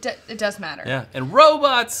 It does matter. Yeah, and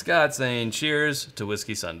Robot Scott saying cheers to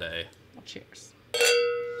Whiskey Sunday. Well, cheers.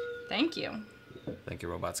 Thank you. Thank you,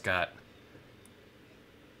 Robot Scott.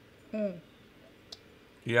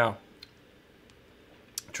 Yeah.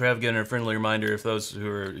 Trev getting a friendly reminder, if those who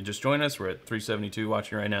are just joining us, we're at 372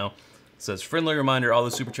 watching right now. It says, friendly reminder, all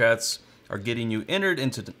the super chats are getting you entered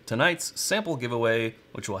into tonight's sample giveaway,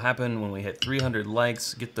 which will happen when we hit 300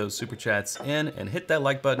 likes. Get those super chats in and hit that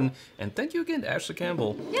like button. And thank you again to Ashley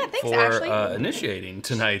Campbell for Ashley. Initiating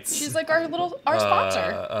tonight's. She's like our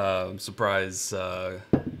sponsor. Surprise,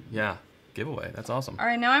 giveaway. That's awesome. All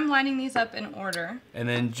right, now I'm lining these up in order. And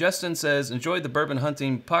then Justin says, enjoyed the Bourbon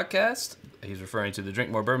Hunting podcast. He's referring to the Drink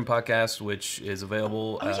More Bourbon podcast, which is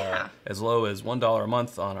available as low as $1 a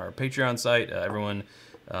month on our Patreon site. Everyone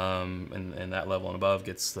and that level and above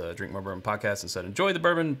gets the Drink More Bourbon podcast and said, enjoy the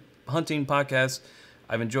Bourbon Hunting podcast.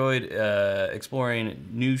 I've enjoyed exploring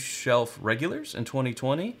new shelf regulars in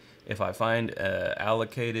 2020. If I find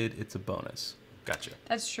allocated, it's a bonus. Gotcha.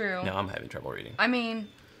 That's true. Now I'm having trouble reading. I mean,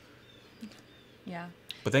 yeah.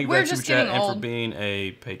 But thank you for Super Chat and for being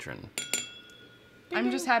a patron. I'm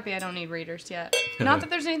just happy I don't need readers yet. Not that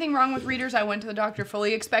there's anything wrong with readers. I went to the doctor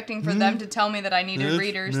fully expecting for them to tell me that I needed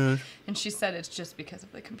readers. And she said it's just because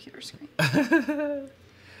of the computer screen.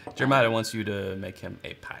 Jeremiah wants you to make him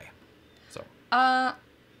a pie. So.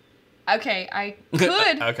 Okay, I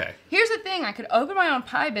could. Okay. Here's the thing. I could open my own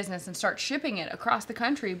pie business and start shipping it across the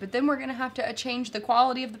country, but then we're going to have to change the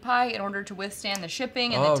quality of the pie in order to withstand the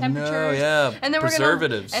shipping and the temperatures. No, yeah. And then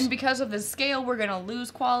preservatives. And because of the scale, we're going to lose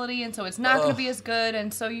quality, and so it's not going to be as good,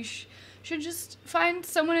 and so you should just find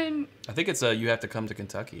someone in... I think it's you have to come to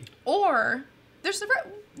Kentucky. Or there's a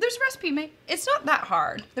recipe, mate. It's not that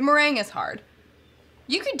hard. The meringue is hard.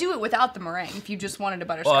 You could do it without the meringue if you just wanted a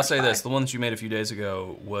butterscotch Well, I'll say pie. this. The one that you made a few days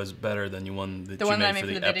ago was better than the one that you made for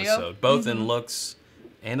the video? episode. Both in looks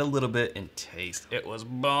and a little bit in taste. It was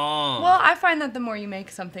bomb. Well, I find that the more you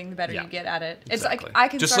make something, the better you get at it. It's like I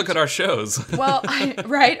can just look at our shows. Well,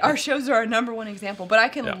 right? Our shows are our #1 example, but I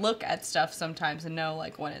can look at stuff sometimes and know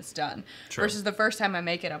like when it's done. True. Versus the first time I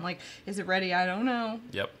make it, I'm like, is it ready? I don't know.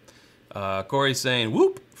 Yep. Corey's saying,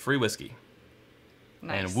 whoop, free whiskey.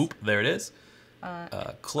 Nice. And whoop, there it is.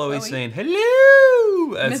 Chloe saying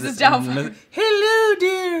hello, Mrs. Dalford. Hello,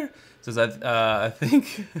 dear. Says I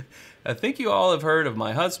think you all have heard of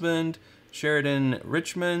my husband. Sheridan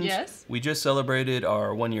Richmond. Yes. We just celebrated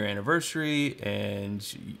our 1-year anniversary, and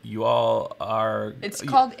you all are. It's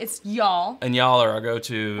y'all. And y'all are our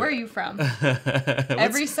go-to. Where are you from?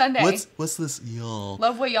 Every Sunday. What's this y'all?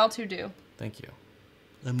 Love what y'all two do. Thank you.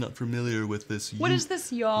 I'm not familiar with this. What is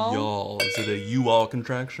this y'all? Y'all. Is it a you-all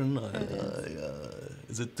contraction?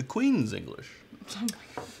 Is it the Queen's English?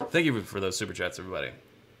 Thank you for those super chats, everybody.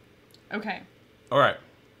 Okay. All right.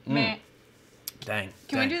 Meh. Dang.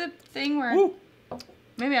 Can we do the thing where... Woo.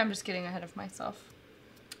 Maybe I'm just getting ahead of myself.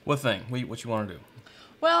 What thing? What you want to do?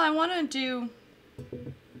 Well, I want to do...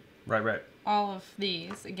 Right. all of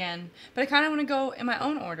these again. But I kind of want to go in my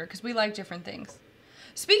own order because we like different things.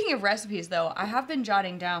 Speaking of recipes, though, I have been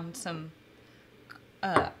jotting down some...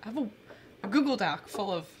 I have a Google Doc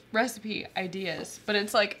full of recipe ideas. But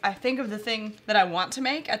it's like, I think of the thing that I want to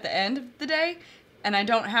make at the end of the day... And I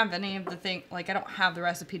don't have any of the thing, like I don't have the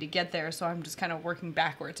recipe to get there, so I'm just kind of working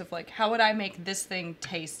backwards of like, how would I make this thing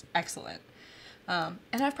taste excellent? And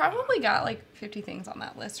I've probably got like 50 things on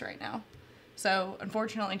that list right now. So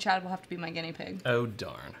unfortunately, Chad will have to be my guinea pig. Oh,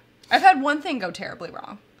 darn. I've had one thing go terribly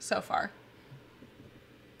wrong so far.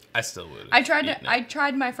 I still would. I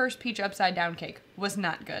tried my first peach upside down cake. Was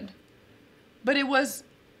not good. But it was...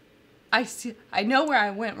 I know where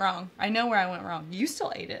I went wrong. You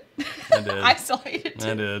still ate it. I did. I still ate it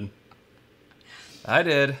too. I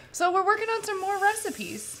did. So we're working on some more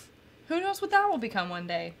recipes. Who knows what that will become one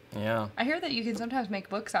day. Yeah. I hear that you can sometimes make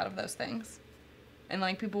books out of those things. And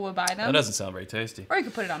like people would buy them. That doesn't sound very tasty. Or you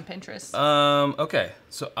could put it on Pinterest. Okay.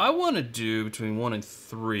 So I want to do between 1 and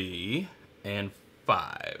 3 and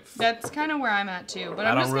 5. That's kind of where I'm at too. But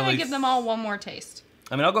I'm just going to give them all one more taste.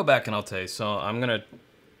 I mean, I'll go back and I'll taste. So I'm going to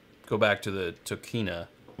go back to the Tokina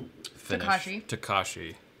finish.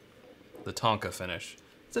 Tokashi. The Tonka finish.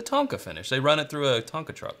 It's a Tonka finish. They run it through a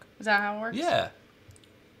Tonka truck. Is that how it works? Yeah.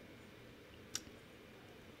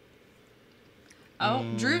 Oh,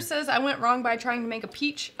 Drew says I went wrong by trying to make a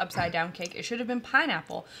peach upside down cake. It should have been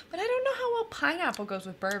pineapple. But I don't know how well pineapple goes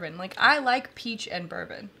with bourbon. Like, I like peach and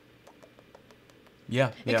bourbon.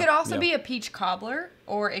 Yeah. It could also be a peach cobbler,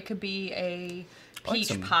 or it could be a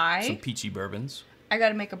peach pie. Some peachy bourbons. I got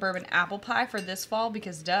to make a bourbon apple pie for this fall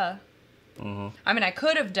because duh. Mm-hmm. I mean, I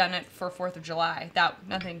could have done it for 4th of July. That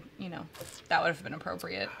would have been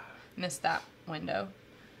appropriate. Missed that window.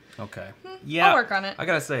 Okay. Yeah. I'll work on it. I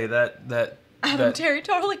gotta say that Terry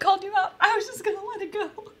totally called you out. I was just gonna let it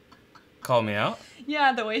go. Call me out?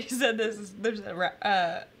 Yeah, the way you said this. There's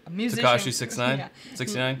a musician. Tokashi 69? Yeah.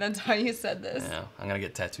 69? That's how you said this. Yeah, I'm gonna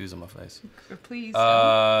get tattoos on my face. Please.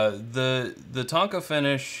 The Tonka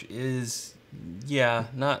finish is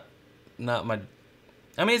not my.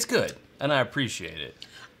 I mean, it's good and I appreciate it.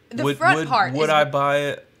 The front part. Would I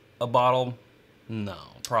buy a bottle? No,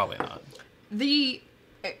 probably not.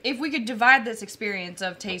 If we could divide this experience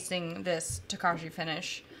of tasting this Tokaji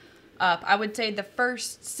finish up, I would say the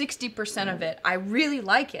first 60% of it, I really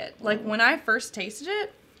like it. Like, when I first tasted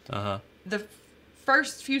it, the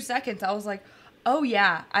first few seconds, I was like, oh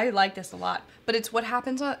yeah, I like this a lot. But it's what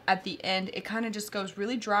happens at the end. It kind of just goes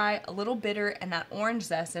really dry, a little bitter, and that orange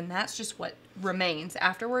zest, and that's just what remains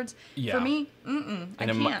afterwards. Yeah. For me, I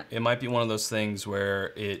can't. It might be one of those things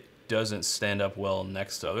where it doesn't stand up well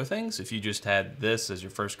next to other things. If you just had this as your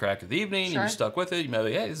first crack of the evening and you're stuck with it, you might be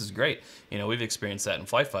like, hey, this is great. You know, we've experienced that in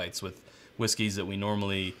flight fights with whiskeys that we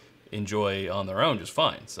normally enjoy on their own just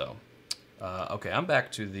fine. So, okay, I'm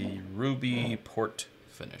back to the Ruby Port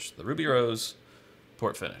finish. The Ruby Rose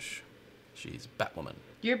Port finish. She's Batwoman.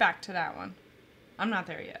 You're back to that one. I'm not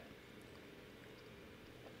there yet.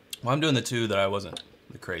 Well, I'm doing the two that I wasn't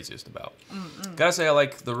the craziest about. Gotta say, I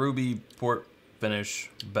like the Ruby Port finish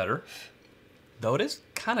better, though it is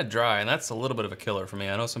kind of dry, and that's a little bit of a killer for me.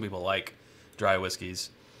 I know some people like dry whiskeys.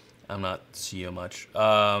 I'm not so much.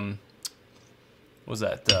 What was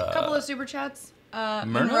that? A couple of super chats.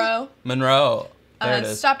 Monroe. There it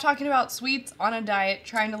is. Stop talking about sweets on a diet,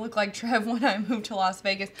 trying to look like Trev when I moved to Las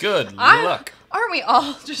Vegas. Good luck. Aren't we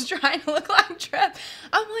all just trying to look like Trev?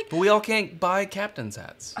 I'm like... But we all can't buy captain's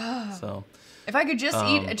hats. So... If I could just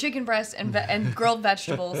eat a chicken breast and grilled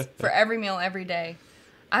vegetables for every meal every day,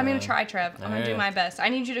 I'm going to try, Trev. I'm going to do my best. I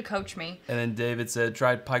need you to coach me. And then David said,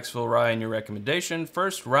 tried Pikesville Rye in your recommendation.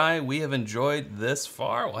 First rye we have enjoyed this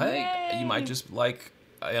far. Well, hey, you might just like,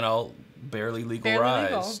 barely legal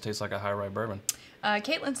ryes. Tastes like a high rye bourbon.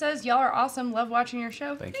 Caitlin says, y'all are awesome. Love watching your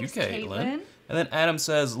show. Thanks, you, Caitlin. And then Adam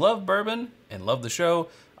says, love bourbon and love the show.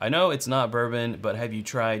 I know it's not bourbon, but have you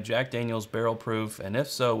tried Jack Daniel's Barrel Proof? And if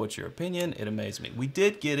so, what's your opinion? It amazed me. We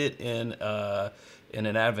did get it in in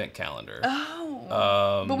an advent calendar.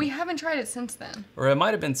 Oh. But we haven't tried it since then. Or it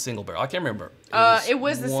might have been single barrel. I can't remember. It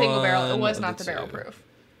was the single barrel. It was not the barrel proof.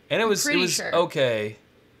 And it was sure. okay,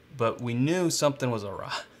 but we knew something was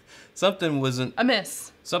awry. Something wasn't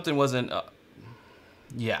amiss. Something wasn't.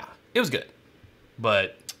 Yeah, it was good,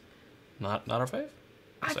 but not our fave.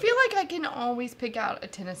 I feel like I can always pick out a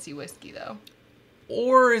Tennessee whiskey though.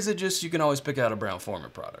 Or is it just you can always pick out a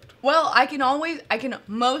Brown-Forman product? Well, I can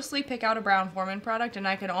mostly pick out a Brown-Forman product, and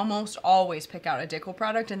I can almost always pick out a Dickel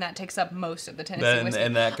product, and that takes up most of the Tennessee whiskey.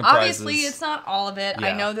 And that comprises... Obviously, it's not all of it. Yeah.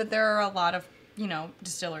 I know that there are a lot of,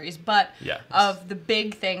 distilleries, but of the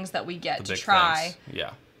big things that we get to try,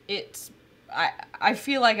 I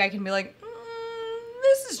feel like I can be like,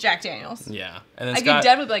 this is Jack Daniels. Yeah. And then I can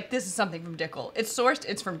definitely be like, this is something from Dickel. It's sourced,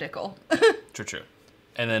 it's from Dickel. True.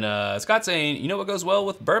 And then Scott's saying, you know what goes well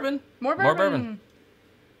with bourbon? More bourbon.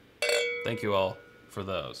 Thank you all for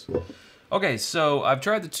those. Okay, so I've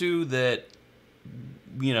tried the two that,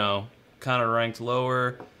 kind of ranked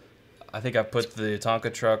lower. I think I put the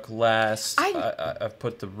Tonka truck last. I've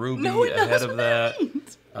put the Ruby ahead of that.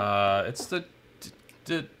 It's the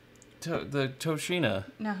Toshina.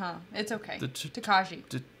 It's okay. Tokaji.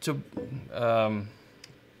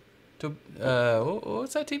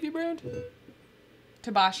 What's that TV brand?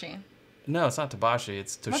 Tabashi. No, it's not Tabashi.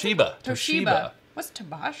 It's Toshiba. Toshiba. What's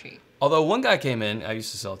Tabashi? Although one guy came in, I used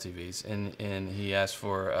to sell TVs, and he asked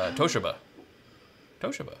for Toshiba.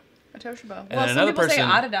 Toshiba. A Toshiba. And well, then some people say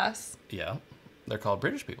Adidas. Yeah, they're called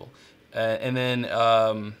British people. And then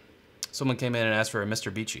someone came in and asked for a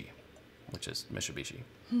Mr. Beachy, which is Mitsubishi.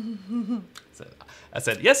 I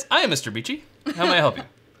said, yes, I am Mr. Beachy. How may I help you?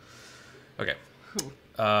 Okay.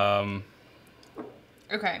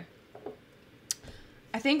 Okay.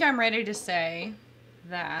 I think I'm ready to say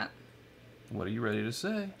that. What are you ready to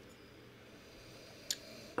say?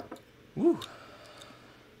 Woo.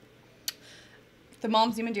 The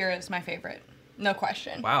Malmsey Madeira is my favorite. No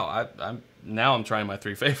question. Wow, I'm trying my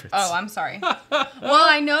 3 favorites. Oh, I'm sorry. Well,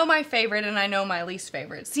 I know my favorite and I know my least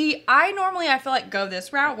favorite. See, I feel like go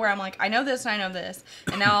this route where I'm like, I know this and I know this,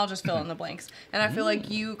 and now I'll just fill in the blanks. And I feel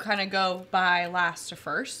like you kind of go by last to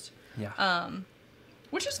first. Yeah.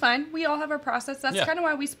 Which is fine. We all have our process. That's kind of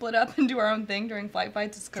why we split up and do our own thing during flight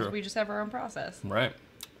fights. Is because we just have our own process. Right.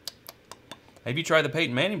 Have you tried the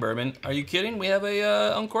Peyton Manning bourbon? Are you kidding? We have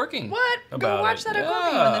a uncorking. What? Go watch that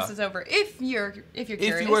uncorking when this is over. If you're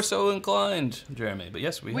curious. If you are so inclined, Jeremy. But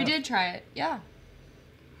yes, we have. We did try it. Yeah.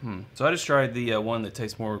 So I just tried the one that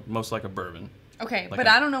tastes most like a bourbon. Okay, but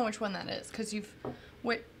I don't know which one that is because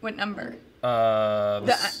what number?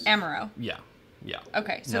 The Amaro. Yeah.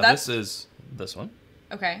 Okay, so this is this one.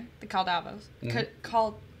 Okay, the Calvados.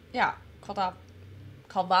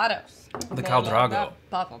 Calvados. The Caldrago.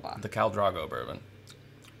 Blah, blah, blah. The Caldrago bourbon.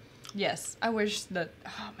 Yes, I wish that.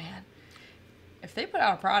 Oh man, if they put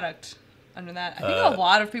out a product under that, I think a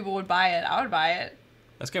lot of people would buy it. I would buy it.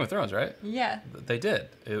 That's Game of Thrones, right? Yeah. They did.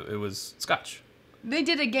 It was Scotch. They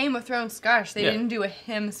did a Game of Thrones Scotch. They didn't do a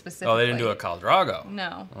him specifically. Oh, they didn't do a Caldrago.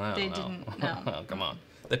 No, they didn't. No. Oh, come on.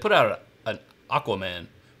 They put out an Aquaman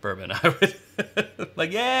bourbon. I would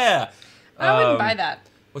yeah. I wouldn't buy that.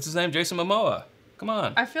 What's his name? Jason Momoa. Come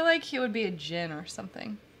on. I feel like he would be a gin or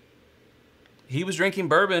something. He was drinking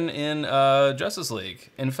bourbon in Justice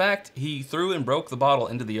League. In fact, he threw and broke the bottle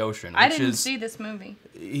into the ocean. I didn't see this movie.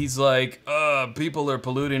 He's like, people are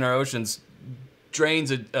polluting our oceans.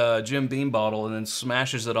 Drains a Jim Beam bottle and then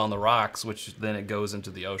smashes it on the rocks, which then it goes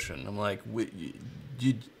into the ocean. I'm like, what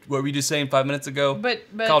were we just saying 5 minutes ago? But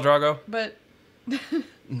Caldrago? But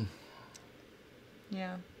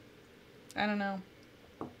yeah, I don't know.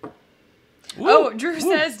 Woo, oh, Drew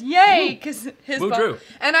says, "Yay!" Because his Drew.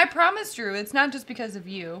 And I promise, Drew, it's not just because of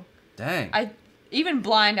you. Dang. Even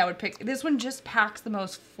blind, I would pick this one. Just packs the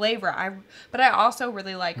most flavor. But I also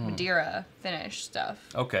really like Madeira finish stuff.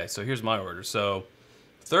 Okay, so here's my order. So,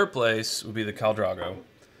 third place would be the Caldrago.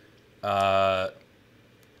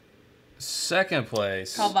 Second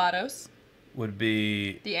place, Calvados, would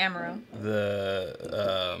be the Amaro.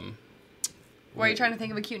 Why are you trying to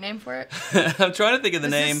think of a cute name for it? I'm trying to think of the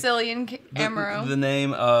name. Sicilian Amaro. The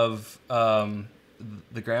name of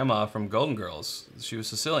the grandma from Golden Girls. She was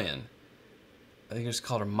Sicilian. I think I just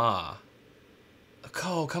called her Ma.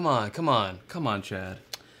 Oh, come on, Chad.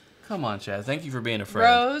 Come on, Chad. Thank you for being a friend.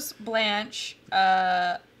 Rose, Blanche,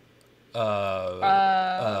 no,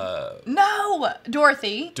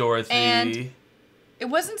 Dorothy. And it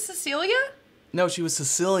wasn't Cecilia? No, she was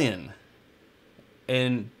Sicilian.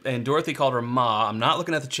 And Dorothy called her Ma. I'm not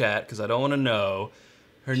looking at the chat because I don't want to know.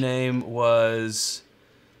 Her name was...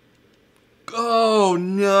 Oh,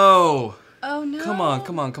 no. Oh no. Come on,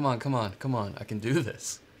 come on, come on, come on, come on. I can do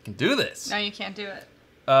this. I can do this. No, you can't do it.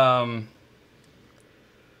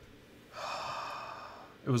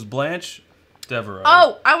 It was Blanche Devereaux.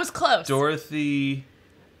 Oh, I was close. Dorothy.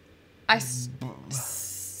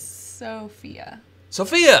 Sophia.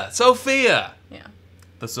 Sophia. Yeah.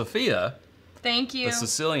 The Sophia. Thank you. The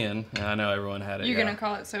Sicilian. I know everyone had it. You're gonna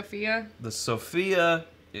call it Sophia? The Sophia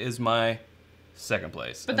is my second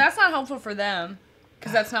place. But that's not helpful for them,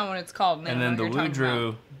 because that's not what it's called. And then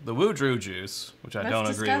the Woodrew juice, which I don't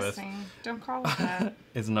agree with. Don't call it that.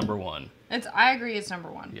 Is number 1. I agree. It's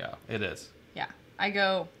number 1. Yeah, it is. Yeah, I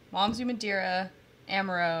go Malmsey Madeira,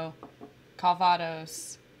 Amaro,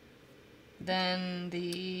 Calvados, then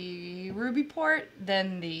the Ruby Port,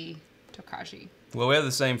 then the Tokaji. Well, we have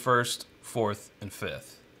the same first, fourth, and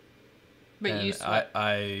fifth. But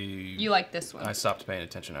and you like this one. I stopped paying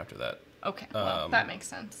attention after that. Okay, well, that makes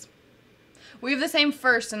sense. We have the same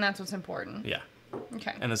first, and that's what's important. Yeah.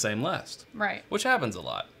 Okay. And the same last. Right. Which happens a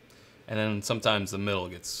lot. And then sometimes the middle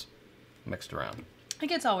gets mixed around. It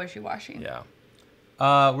gets all wishy-washy. Yeah.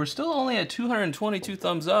 We're still only at 222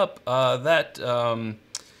 thumbs up. That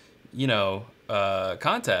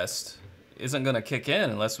contest isn't going to kick in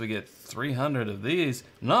unless we get 300 of these.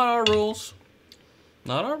 Not our rules.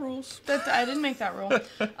 Not our rules. I didn't make that rule.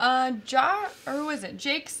 Or was it?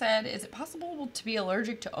 Jake said, is it possible to be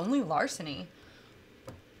allergic to only larceny?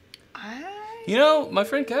 My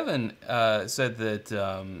friend Kevin said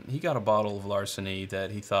that he got a bottle of larceny that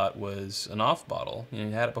he thought was an off bottle. He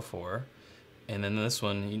had it before. And then this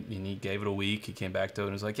one, he gave it a week. He came back to it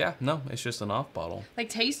and was like, yeah, no, it's just an off bottle. Like,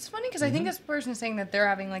 tastes funny? Because I think this person is saying that they're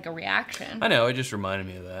having, like, a reaction. I know. It just reminded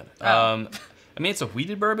me of that. Oh. It's a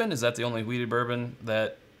wheated bourbon. Is that the only wheated bourbon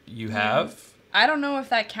that you have? I don't know if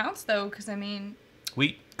that counts, though, because,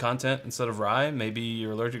 wheat content instead of rye. Maybe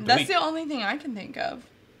you're allergic to that's wheat. the only thing I can think of.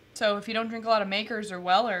 So if you don't drink a lot of Makers or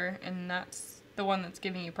Weller, and that's the one that's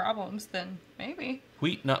giving you problems, then maybe.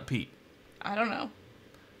 Wheat, not peat. I don't know.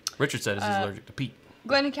 Richard said he's allergic to peat.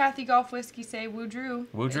 Glenn and Kathy Golf Whiskey say Woodrew.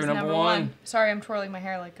 Woodrew number 1. Sorry, I'm twirling my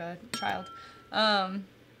hair like a child.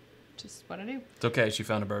 Just what I do. It's okay. She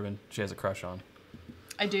found a bourbon she has a crush on.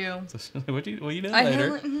 I do. What are you doing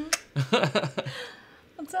later?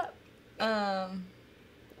 What's up?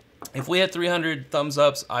 If we had 300 thumbs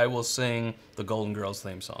ups, I will sing the Golden Girls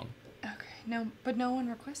theme song. Okay. No, but no one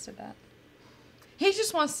requested that. He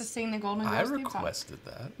just wants to sing the Golden Girls theme song. I requested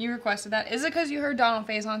that. You requested that? Is it because you heard Donald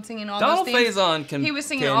Faison singing all Donald those themes? Faison can... He was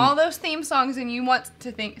singing all those theme songs, and you want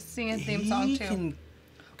to sing a theme song, too. Can,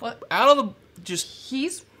 what? Out of the... Just...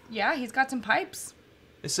 He's got some pipes.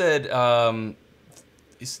 They said,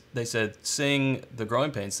 sing the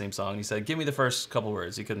Growing Pains theme song. He said, give me the first couple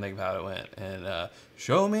words. He couldn't think of how it went. And,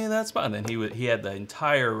 show me that spot. And then he had the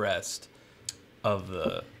entire rest of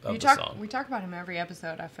the song. We talk about him every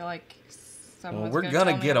episode. I feel like... Well, we're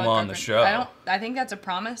gonna get him on the show. I think that's a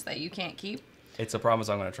promise that you can't keep. It's a promise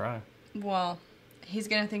I'm gonna try. Well, he's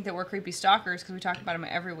gonna think that we're creepy stalkers because we talk about him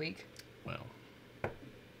every week. Well,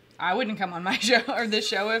 I wouldn't come on my show or this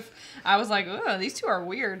show if I was like, "Oh, these two are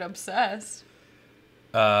weird, obsessed."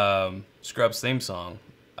 Scrubs theme song.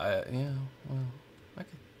 I could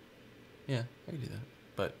do that,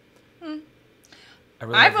 but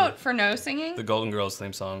I vote for no singing. The Golden Girls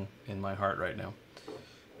theme song in my heart right now.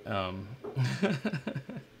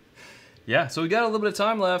 Yeah, so we got a little bit of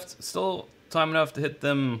time left. Still time enough to hit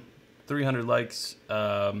them 300 likes.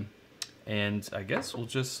 And I guess we'll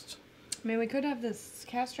just... we could have this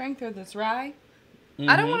cast strength or this rye.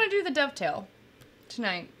 I don't want to do the dovetail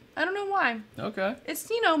tonight. I don't know why. Okay. It's,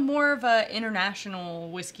 more of a international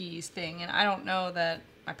whiskeys thing, and I don't know that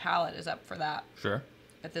my palate is up for that. Sure.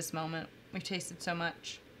 At this moment. We've tasted so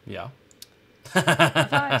much. Yeah.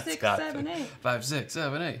 5, 6, 7, 8. 5, 6,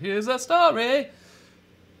 7, 8. Here's the story.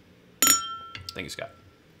 Thank you, Scott.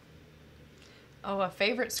 Oh, a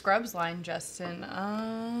favorite Scrubs line, Justin.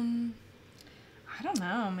 I don't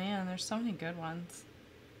know, man. There's so many good ones.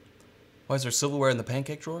 Why is there silverware in the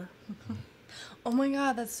pancake drawer? Oh my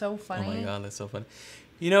God, that's so funny. Oh my God, that's so funny.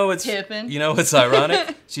 It's Tippin'. What's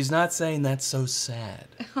ironic? She's not saying that's so sad.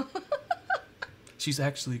 She's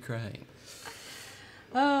actually crying.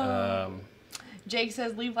 Oh. Jake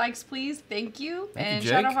says, leave likes, please. Thank you. Thank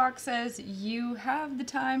you, Shadowhawk says, you have the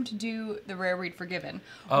time to do the Rare Read Forgiven.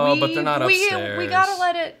 Oh, but they're not upstairs. We got to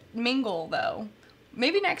let it mingle, though.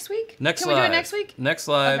 Maybe next week? Can we do it next week? Next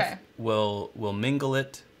live, okay. We'll mingle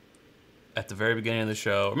it at the very beginning of the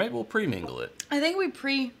show. Or maybe we'll pre-mingle it. I think we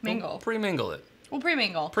pre-mingle. We'll pre-mingle it. We'll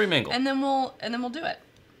pre-mingle. Pre-mingle. And then we'll do it.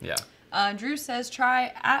 Yeah. Drew says,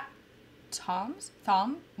 try at Thom,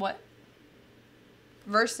 what?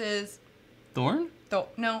 Versus... Thorn?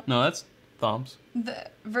 No. No, that's Thoms.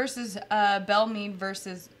 Versus Bellmead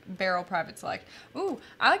versus Barrell Private Select. Ooh,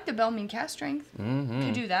 I like the Bellmead cast strength. Mm-hmm.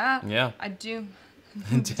 Could do that. Yeah. I do.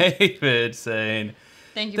 David saying,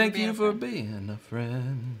 Thank thank you you for for being a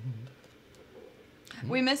friend.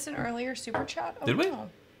 We missed an earlier super chat. Oh, Did we? no.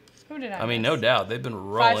 Who did I I mean, miss? no doubt. They've been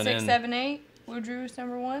rolling 5, 6, in. 7, 8. Woodrew's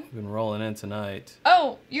number 1. Been rolling in tonight.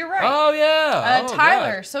 Oh, you're right. Oh, yeah. Oh,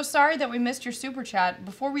 Tyler, God. so sorry that we missed your super chat.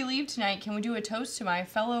 Before we leave tonight, can we do a toast to my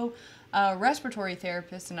fellow respiratory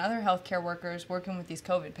therapists and other healthcare workers working with these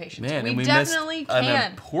COVID patients? Man, we and we definitely missed can.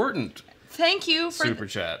 an important Thank you for super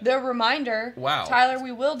chat. the reminder. Wow. Tyler,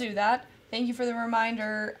 we will do that. Thank you for the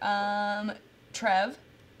reminder, Trev,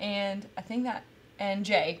 and I think that, and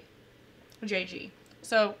JG.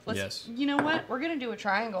 So, let's, you know what? We're going to do a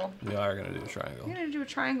triangle. We are going to do a triangle. We're going to do a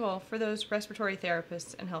triangle for those respiratory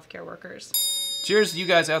therapists and healthcare workers. Cheers to you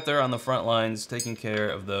guys out there on the front lines taking care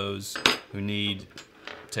of those who need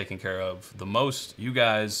taken care of the most. You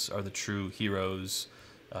guys are the true heroes.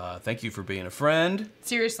 Thank you for being a friend.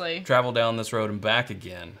 Seriously. Travel down this road and back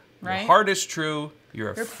again. Right? Your heart is true. You're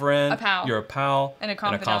a friend. A pal. You're a pal. And a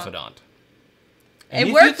confidant. And It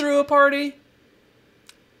if worked. you threw a party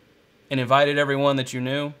and invited everyone that you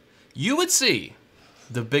knew, you would see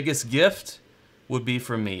the biggest gift would be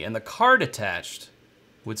from me. And the card attached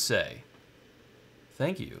would say,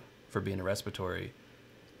 thank you for being a respiratory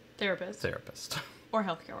Therapist. Or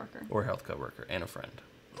healthcare worker. Or healthcare worker and a friend.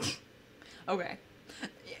 Okay.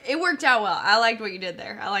 It worked out well. I liked what you did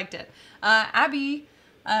there. I liked it. Abby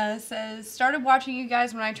says, started watching you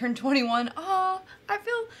guys when I turned 21. Oh, I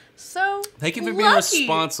feel so Thank you for lucky. being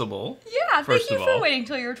responsible. Yeah, first thank you of for all. waiting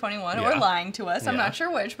till you were 21 or Yeah. lying to us. I'm Yeah. not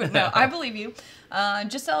sure which, but no, I believe you.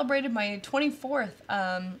 Just celebrated my 24th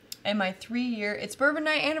and my 3-year It's Bourbon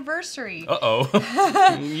Night anniversary.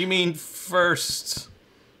 Uh-oh. You mean first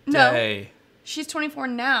No. day. She's 24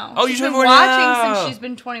 now. Oh, she's you're been 24 watching now. since she's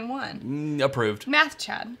been 21. Approved. Math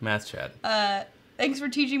Chad. Math chat. Thanks for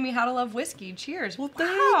teaching me how to love whiskey. Cheers. Well,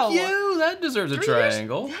 Wow. thank you. That deserves a 3 years?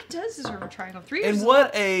 triangle. That does deserve a triangle. 3 years. And is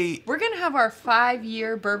what a lot. a... We're gonna have our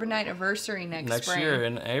 5-year Bourbon Night anniversary next spring. year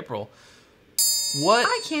in April. What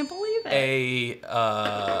I can't believe it.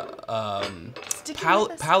 Sticking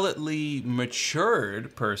with us. palately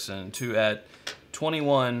matured person to at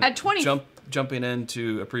 21 At 20 jumping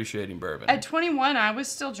into appreciating bourbon. At 21, I was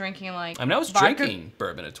still drinking like. I mean, I was vodka drinking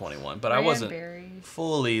bourbon at 21, but I wasn't cranberries.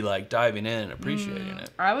 fully like diving in and appreciating it.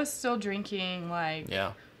 I was still drinking like.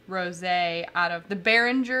 Yeah. Rosé out of the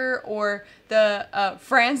Behringer or the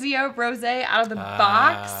Franzia Rosé out of the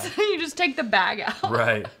box. You just take the bag out.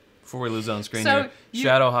 Right. Before we lose it on screen So here. you-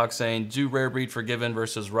 Shadowhawk saying, do Rare Breed Forgiven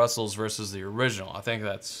versus Russell's versus the original. I think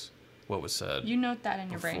that's what was said You note that in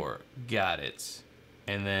your brain. before. Got it.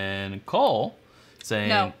 And then Cole saying...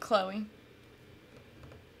 No, Chloe.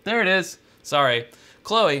 There it is. Sorry.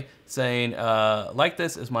 Chloe saying, like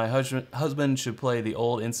this as my husband should play the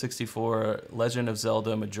old N64 Legend of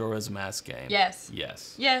Zelda Majora's Mask game. Yes.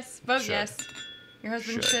 Yes. Yes. Vote Should. yes. Your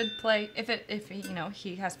husband Should. should play if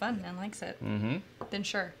he has fun and likes it. Mm-hmm. Then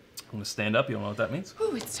sure. I'm going to stand up. You don't know what that means?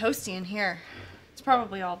 Ooh, it's toasty in here. It's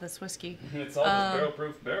probably all this whiskey. It's all this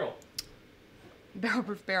barrel-proof barrel. Barrel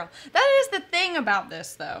proof barrel. That is the thing about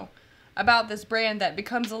this though. About this brand that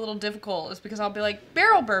becomes a little difficult is because I'll be like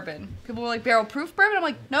barrel bourbon. People are like barrel proof bourbon. I'm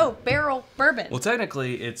like, no, barrel bourbon. Well,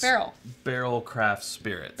 technically, it's Barrel Craft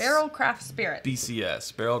Spirits. Barrel craft spirit.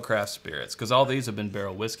 BCS, Barrel Craft Spirits, because all these have been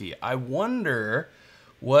barrel whiskey. I wonder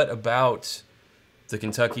what about the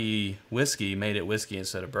Kentucky whiskey made it whiskey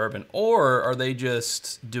instead of bourbon, or are they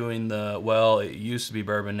just doing it used to be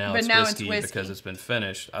bourbon, now, But it's, now whiskey it's whiskey because it's been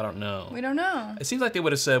finished. I don't know. We don't know. It seems like they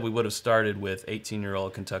would have said we would have started with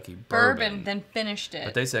 18-year-old Kentucky Bourbon, then finished it.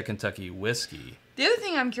 but they said Kentucky whiskey. The other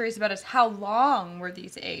thing I'm curious about is how long were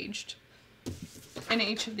these aged in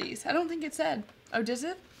each of these? I don't think it said. Oh, does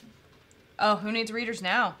it? Oh, who needs readers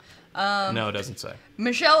now? No, it doesn't say.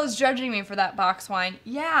 Michelle is judging me for that box wine.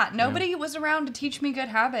 Yeah, nobody was around to teach me good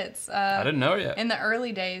habits. I didn't know yet. In the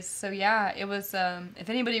early days. So yeah, it was, if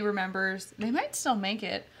anybody remembers, they might still make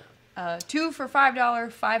it. 2 for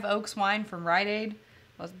 $5, 5 Oaks wine from Rite Aid.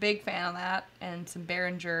 I was a big fan of that. And some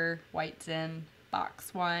Behringer White Zin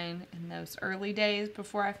box wine in those early days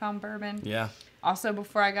before I found bourbon. Yeah. Also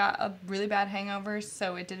before I got a really bad hangover,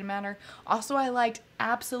 so it didn't matter. Also, I liked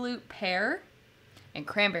Absolute Pear and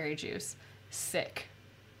cranberry juice. Sick.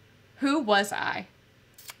 Who was I?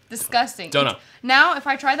 Disgusting. Don't know. Now, if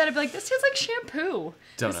I tried that, I'd be like, this tastes like shampoo.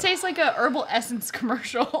 Don't This know. tastes like a herbal essence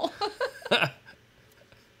commercial.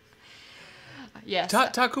 Yes.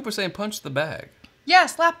 Todd Coupah saying punch the bag. Yeah,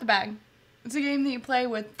 slap the bag. It's a game that you play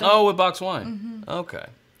with. With box wine. Okay.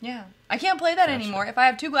 Yeah. I can't play that Gotcha. anymore. If I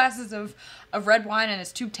have 2 glasses of red wine and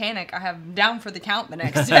it's too tannic, I have down for the count the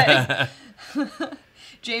next day.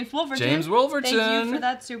 James Wolverton. James Wolverton. Thank you for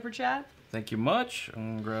that super chat. Thank you much.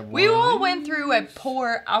 I'm gonna grab one. We all went through a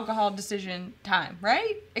poor alcohol decision time,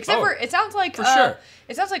 right? Except for it sounds like sure.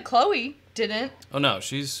 It sounds like Chloe didn't. Oh no,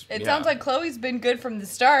 she's. It sounds like Chloe's been good from the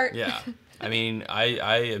start. Yeah, I mean, I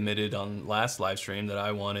admitted on last live stream that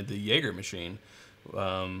I wanted the Jaeger machine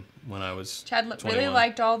when I was. Chad 21. really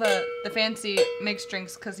liked all the fancy mixed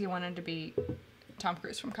drinks because he wanted to be Tom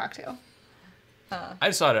Cruise from Cocktail. I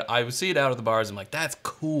just thought I would see it out at the bars. I'm like, that's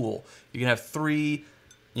cool. You can have 3,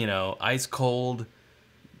 ice cold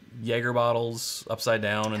Jaeger bottles upside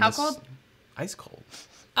down. How cold? Ice cold.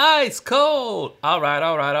 Ice cold. All right.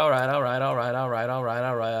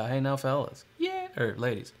 Hey now, fellas. Yeah. Or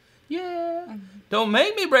ladies. Yeah. Mm-hmm. Don't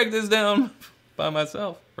make me break this down by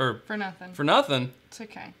myself. Or For nothing. for nothing. It's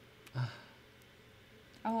okay.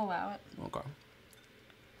 I'll allow it. Okay.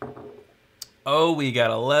 Oh, we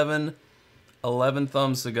got 11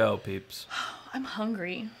 thumbs to go, peeps. I'm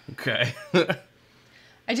hungry. Okay.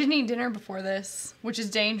 I didn't eat dinner before this, which is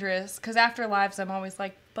dangerous, because after lives, I'm always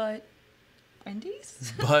like, but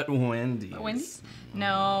Wendy's? But Wendy's. Wendy's?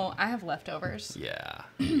 No, I have leftovers. Yeah.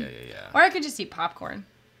 Or I could just eat popcorn.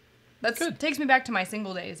 That Good. takes me back to my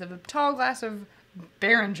single days of a tall glass of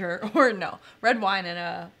Behringer, or no, red wine and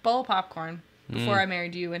a bowl of popcorn before I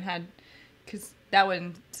married you and had, because that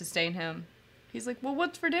wouldn't sustain him. He's like, well,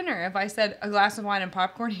 what's for dinner? If I said a glass of wine and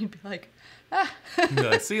popcorn, he'd be like, Be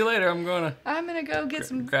like, see you later. I'm going to go get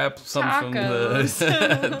some grab something from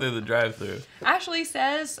tacos. through the drive-thru. Ashley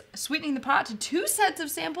says, sweetening the pot to 2 sets of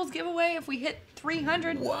samples giveaway if we hit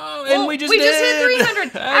 300. Wow, and we just hit did.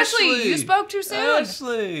 300. Ashley, you spoke too soon.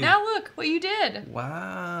 Ashley. Now look what you did.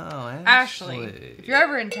 Wow, Ashley, if you're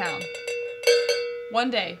ever in town, one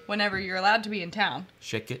day, whenever you're allowed to be in town,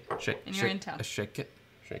 shake it. And you're in town. Shake it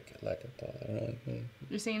like a ball.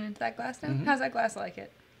 you're seeing into that glass now? Mm-hmm. How's that glass like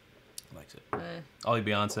it? Likes it. All you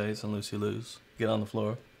Beyonces and Lucy Lou's. Get on the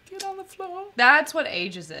floor. Get on the floor. That's what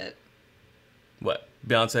ages it. What?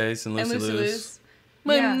 Beyonce's and Lucy Lou's?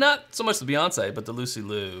 Yeah. Not so much the Beyonce, but the Lucy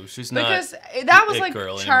Liu. She's not. Because that was it like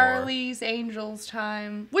girl Charlie's Angels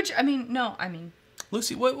time. Which,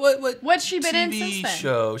 Lucy, what? What's she been in TV since then?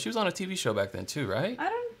 show? She was on a TV show back then too, right?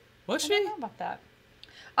 Was I she? don't know about that.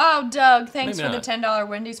 Oh, Doug, thanks Maybe for not. the $10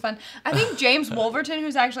 Wendy's fund. I think James Wolverton,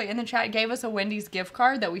 who's actually in the chat, gave us a Wendy's gift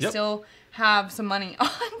card that we still have some money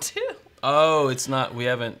on, too. Oh, it's not. We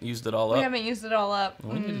haven't used it all up. We haven't used it all up.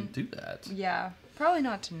 We need to do that. Yeah, probably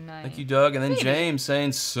not tonight. Thank you, Doug. And then Maybe. James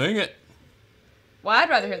saying, "Sing it." Well, I'd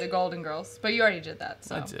rather hear the Golden Girls, but you already did that,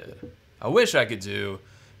 so. I did. I wish I could do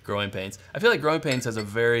Growing Pains. I feel like Growing Pains has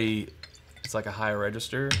it's like a higher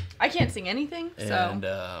register. I can't sing anything, so. And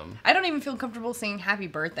I don't even feel comfortable singing Happy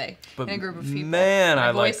Birthday in a group of people. man, My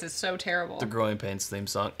I voice like is so terrible. the Growing Pains theme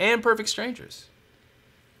song and Perfect Strangers.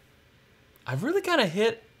 I've really kind of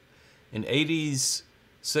hit an 80s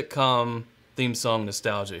sitcom theme song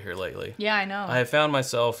nostalgia here lately. Yeah, I know. I have found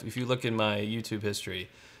myself, if you look in my YouTube history,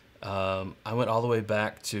 I went all the way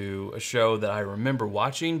back to a show that I remember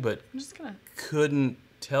watching, but I'm just gonna. couldn't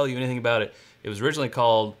tell you anything about it. It was originally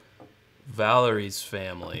called Valerie's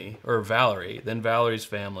Family, or Valerie, then Valerie's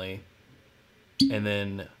Family, and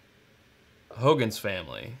then Hogan's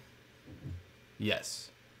Family.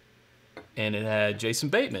 Yes. And it had Jason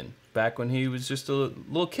Bateman back when he was just a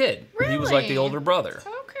little kid. Really? He was like the older brother.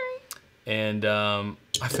 Okay. And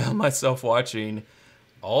I found myself watching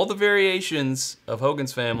all the variations of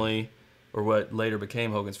Hogan's Family, or what later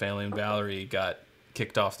became Hogan's Family, and Valerie got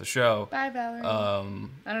kicked off the show. Bye, Valerie. I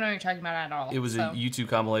don't know what you're talking about at all. It was a YouTube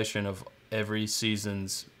compilation of every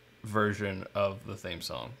season's version of the theme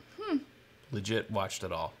song. Legit watched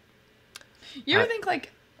it all. You ever think,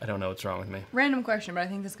 like, I don't know what's wrong with me. random question, but I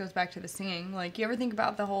think this goes back to the singing. Like, you ever think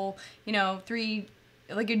about the whole,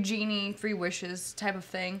 like a genie, 3 wishes type of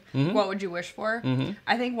thing? Mm-hmm. What would you wish for?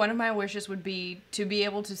 I think one of my wishes would be to be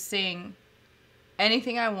able to sing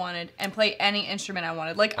anything I wanted and play any instrument I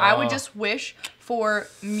wanted. Like, I would just wish for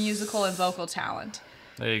musical and vocal talent.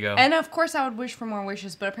 There you go. And of course I would wish for more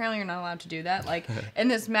wishes, but apparently you're not allowed to do that. Like, in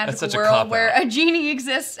this magical such a world cop-out. where a genie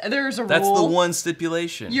exists, there's a That's rule. the one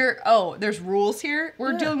stipulation. There's rules here?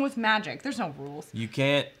 We're dealing with magic. There's no rules. You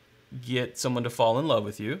can't get someone to fall in love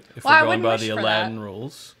with you if Well, I we're going wouldn't by wish the for Aladdin that.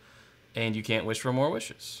 rules. And you can't wish for more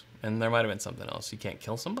wishes. And there might have been something else. You can't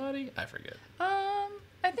kill somebody? I forget.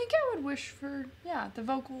 I I think I would wish for, the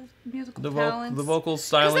musical talents. The vocal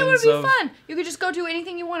stylings. Because that would be fun. You could just go do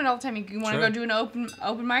anything you wanted all the time. You want to go do an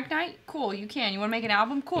open mic night? Cool, you can. You want to make an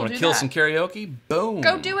album? Cool, do that. Want to kill some karaoke? Boom.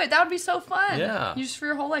 Go do it. That would be so fun. Yeah. You just for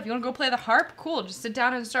your whole life. You want to go play the harp? Cool, just sit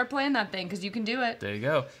down and start playing that thing because you can do it. There you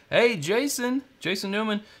go. Hey, Jason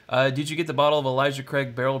Newman, did you get the bottle of Elijah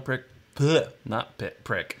Craig Barrel Pick?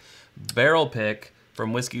 Barrel Pick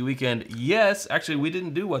from Whiskey Weekend? Yes. Actually, we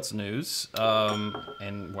didn't do What's News.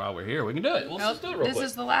 And while we're here, we can do it. Let's just do it real quick. This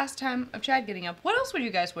is the last time of Chad getting up. What else would you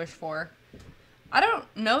guys wish for? I don't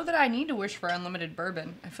know that I need to wish for unlimited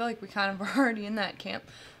bourbon. I feel like we kind of are already in that camp.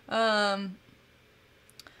 I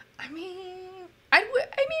mean,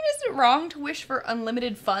 is it wrong to wish for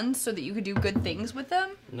unlimited funds so that you could do good things with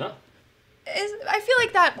them? No. I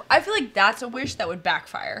feel like that's a wish that would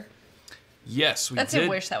backfire. Yes, we That's did. a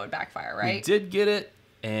wish that would backfire, right? We did get it,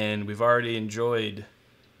 and we've already enjoyed.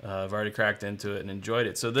 I've already cracked into it and enjoyed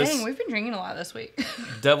it. So this. Dang, we've been drinking a lot this week.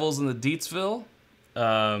 Devils in the Deatsville,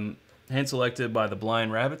 hand selected by the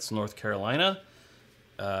Blind Rabbits, North Carolina.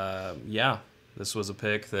 This was a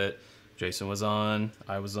pick that Jason was on,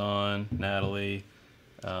 I was on, Natalie,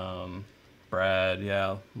 Brad,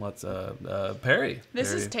 Perry.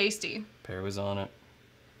 This is tasty. Perry was on it.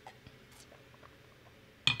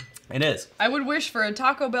 It is. I would wish for a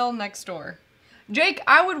Taco Bell next door. Jake,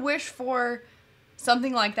 I would wish for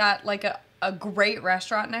something like that, like a great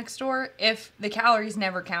restaurant next door, if the calories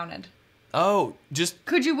never counted. Oh,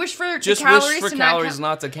 could you wish for just the calories wish for to calories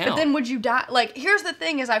not to count? But then would you die? Like, here's the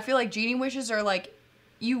thing: is I feel like genie wishes are like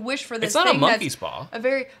you wish for this. It's not thing a monkey's paw. I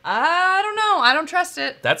don't know. I don't trust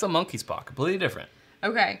it. That's a monkey's paw. Completely different.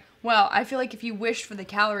 Okay. Well, I feel like if you wished for the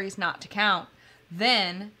calories not to count,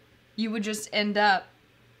 then you would just end up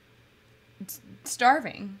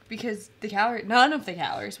starving because none of the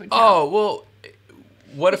calories would count. Oh, well,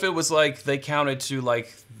 what if it was like they counted to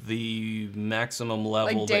like the maximum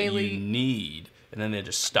level that you need and then they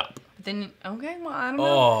just stop? Then, okay, well, I don't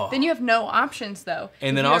know. Then you have no options though.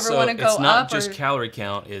 And then also, it's not just calorie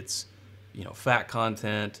count, it's, fat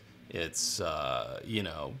content, it's,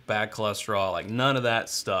 bad cholesterol, like none of that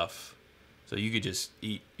stuff. So you could just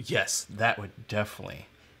eat. Yes, that would definitely.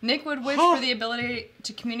 Nick would wish for the ability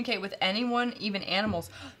to communicate with anyone, even animals.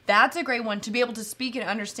 That's a great one, to be able to speak and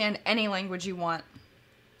understand any language you want.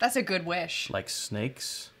 That's a good wish. Like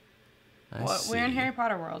snakes? We're in Harry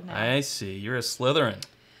Potter world now. I see. You're a Slytherin.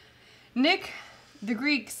 Nick, the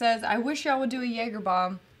Greek, says, I wish y'all would do a Jaeger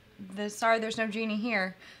bomb. Sorry, there's no genie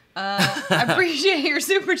here. I appreciate your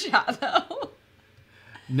super chat, though.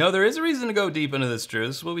 No, there is a reason to go deep into this, Drew.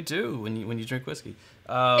 This is what we do when you drink whiskey.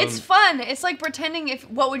 It's fun. It's like pretending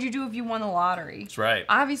what would you do if you won the lottery? That's right.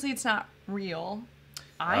 Obviously, it's not real.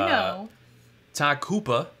 I know.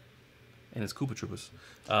 Coupah, and it's Coupah Troopers.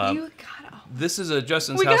 This is a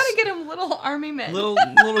Justin's house. We gotta get him little army men. Little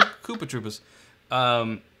Coupah Troopers.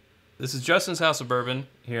 This is Justin's House of Bourbon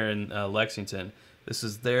here in Lexington. This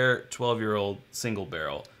is their 12-year-old single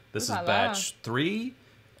barrel. This is batch 3.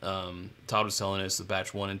 Todd was telling us the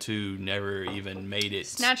batch 1 and 2 never even made it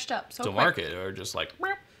snatched up so to market, or just like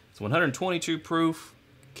it's 122 proof.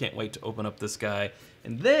 Can't wait to open up this guy.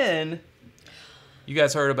 And then you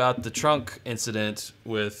guys heard about the trunk incident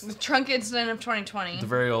with the trunk incident of 2020. The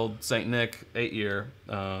very old St. Nick 8-year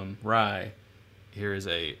rye. Here is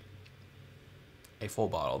a full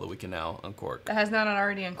bottle that we can now uncork. That has not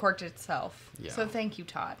already uncorked itself. Yeah. So thank you,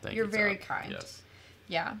 Todd. Thank You're you, very Todd. kind. Yes.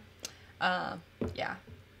 Yeah. Yeah.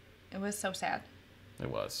 It was so sad. It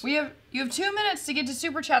was. You have 2 minutes to get to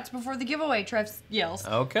super chats before the giveaway. Trev yells.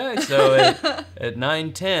 Okay, so at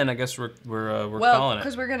 9:10, I guess we're calling it.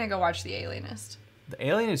 Because we're gonna go watch The Alienist. The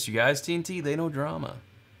Alienist, you guys, TNT, they know drama.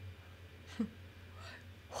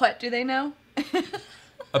 What do they know?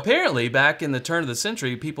 Apparently, back in the turn of the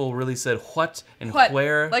century, people really said what and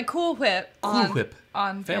where. Like Cool Whip.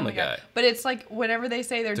 On Family Guy. But it's like whenever they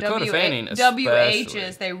say their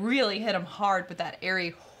WHs, they really hit them hard with that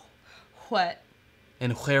airy what.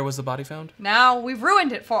 And where was the body found? Now we've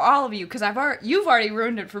ruined it for all of you because you've already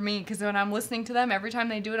ruined it for me because when I'm listening to them, every time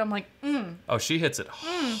they do it, I'm like, Oh, she hits it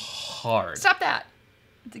hard. Stop that.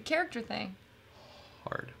 It's a character thing.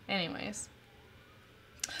 Hard. Anyways.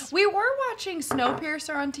 We were watching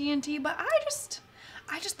Snowpiercer on TNT, but I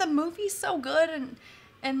just the movie's so good and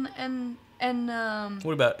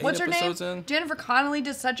what about what's her name? In? Jennifer Connelly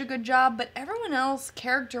does such a good job, but everyone else,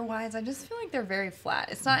 character-wise, I just feel like they're very flat.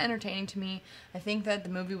 It's not entertaining to me. I think that the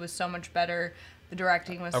movie was so much better. The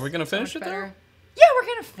directing was. Are we gonna finish it better. though? Yeah, we're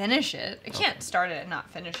gonna finish it. I can't start it and not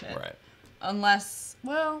finish it. Right. Unless,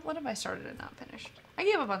 well, what if I started and not finished? I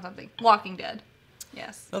gave up on something. Walking Dead.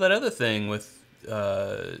 Yes. Oh, that other thing with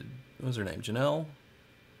what was her name? Janelle?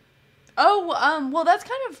 Oh, well, that's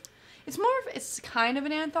kind of... It's kind of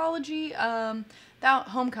an anthology. That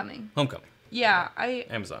Homecoming. Homecoming. Yeah,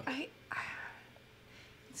 Amazon.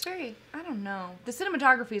 It's very... I don't know. The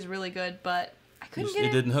cinematography is really good, but I couldn't get it.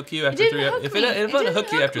 It didn't hook you after three episodes? If it doesn't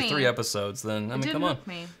hook you after 3 episodes, then, I mean, come on.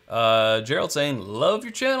 Me. Gerald saying, love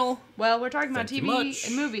your channel. Well, we're talking about TV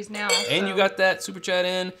and movies now. And you got that super chat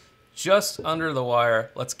in just under the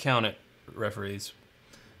wire. Let's count it, referees.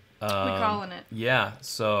 We're calling it. Yeah,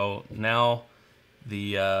 so now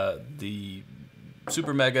the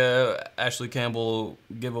Super Mega Ashley Campbell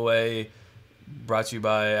giveaway brought to you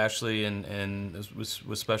by Ashley and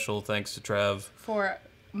with special thanks to Trev for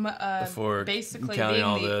basically counting being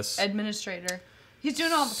all the this. administrator. He's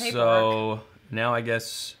doing all the paperwork. So now I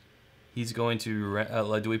guess he's going to...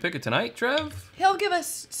 do we pick it tonight, Trev? He'll give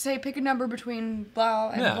us, say, pick a number between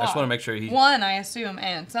blah and blah. Yeah, I just want to make sure he... 1, I assume,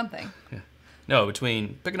 and something. Yeah. No, pick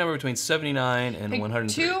a number between 79 and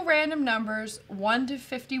 103. 2 random numbers, 1 to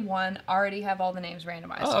 51, already have all the names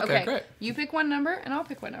randomized. Oh, okay, great. You pick one number, and I'll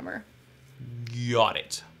pick one number. Got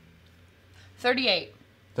it. 38.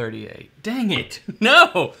 38. Dang it.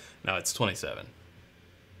 No, it's 27.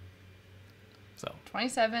 So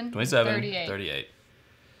 27, 38.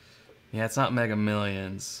 Yeah, it's not Mega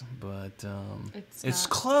Millions, but it's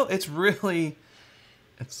close. It's really...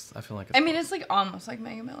 I feel like it's... I mean, it's like almost like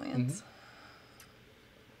Mega Millions. Mm-hmm.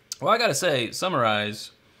 Well, I gotta say,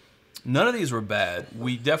 summarize, none of these were bad.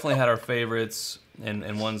 We definitely had our favorites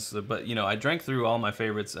and ones that, but I drank through all my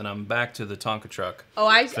favorites and I'm back to the Tonka Truck. Oh,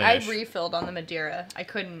 I refilled on the Madeira. I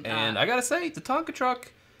couldn't. And I gotta say, the Tonka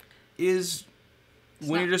Truck is,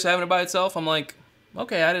 when you're just having it by itself, I'm like,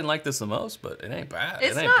 okay, I didn't like this the most, but it ain't bad.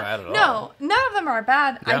 It ain't bad at all. No, none of them are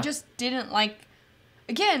bad. Yeah. I just didn't like,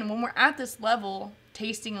 again, when we're at this level,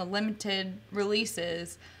 tasting a limited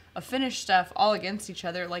releases, a finished stuff all against each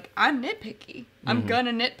other, like, I'm nitpicky. I'm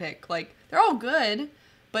gonna nitpick. Like, they're all good,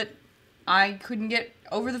 but I couldn't get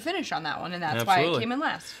over the finish on that one, and that's why it came in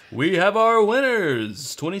last. We have our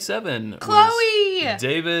winners. 27 Chloe!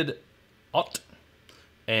 David Ott.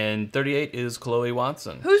 And 38 is Chloe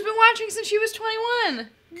Watson. Who's been watching since she was 21?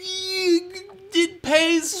 It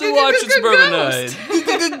pays to watch It's Bourbon Night.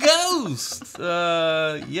 Ghost.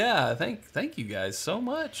 Yeah, thank you guys so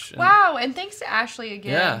much. Wow, and thanks to Ashley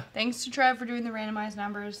again. Yeah. Thanks to Trev for doing the randomized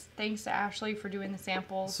numbers. Thanks to Ashley for doing the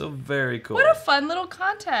samples. So very cool. What a fun little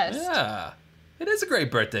contest. Yeah. It is a great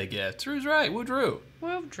birthday gift. Drew's right. Woo, Drew.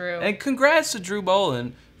 Woo, Drew. And congrats to Drew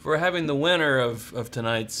Bolin for having the winner of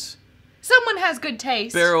tonight's... Someone has good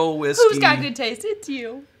taste. Barrel whiskey. Who's got good taste? It's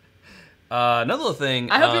you. Another little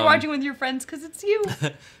thing. I hope you're watching with your friends because it's you.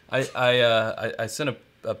 I sent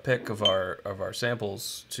a pic of our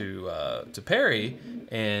samples to Perry,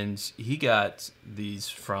 and he got these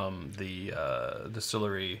from the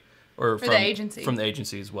distillery or from the agency. From the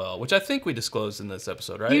agency as well, which I think we disclosed in this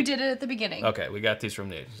episode, right? You did it at the beginning. Okay, we got these from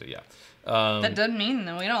the agency. Yeah. That doesn't mean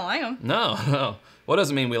that we don't like them. No. Well, it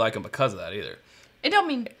doesn't mean we like them because of that either. It don't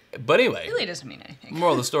mean. But anyway, it really doesn't mean anything.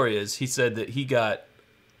 Moral of the story is he said that he got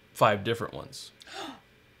 5 different ones.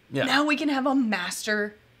 Yeah. Now we can have a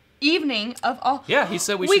master evening of all. Yeah, he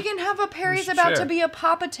said we can have a Perry's about to be a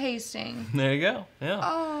Papa tasting. There you go. Yeah.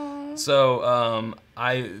 Oh. So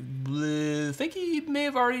I think he may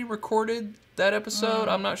have already recorded that episode.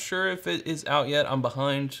 I'm not sure if it is out yet. I'm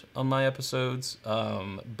behind on my episodes.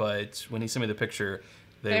 But when he sent me the picture,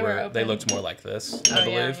 they looked more like this, I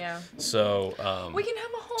believe. Yeah. So we can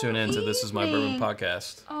have a whole tune in to This Is My Bourbon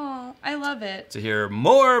podcast. Oh, I love it. To hear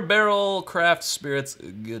more Barrel Craft Spirits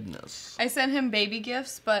goodness. I sent him baby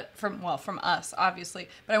gifts, but from us, obviously.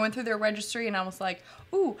 But I went through their registry and I was like,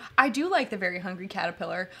 ooh, I do like the Very Hungry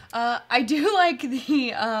Caterpillar. I do like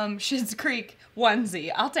the Schitt's Creek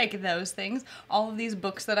onesie. I'll take those things. All of these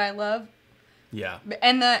books that I love. Yeah.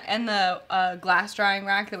 And the glass drying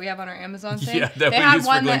rack that we have on our Amazon thing. Yeah, that we use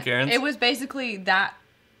for Glencairn's. It was basically that.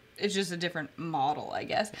 It's just a different model, I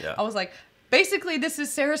guess. Yeah. I was like, basically, this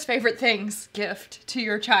is Sarah's favorite things gift to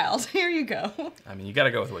your child. Here you go. I mean, you got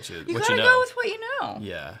to go with what you know. You got to go with what you know.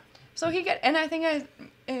 Yeah. So and I think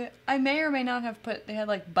I may or may not have they had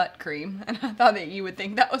like butt cream, and I thought that you would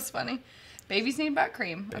think that was funny. Babies need butt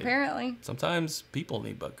cream, apparently. Sometimes people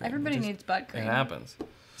need butt cream. Everybody needs butt cream. It happens.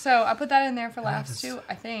 So I put that in there for laughs too,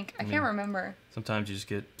 I think. I can't remember. Sometimes you just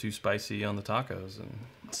get too spicy on the tacos.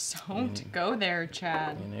 Don't go there,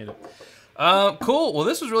 Chad. You need it. Cool. Well,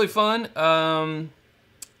 this was really fun.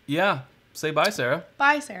 Yeah. Say bye, Sarah.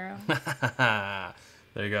 Bye, Sarah.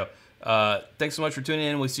 There you go. Thanks so much for tuning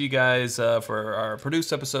in. We'll see you guys for our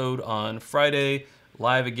produced episode on Friday.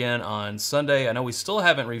 live again on Sunday. I know we still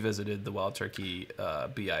haven't revisited the Wild Turkey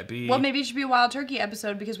BIB. Well, maybe it should be a Wild Turkey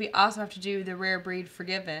episode because we also have to do the Rare Breed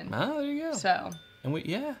Forgiven. Oh, there you go. So. And we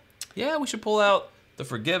should pull out the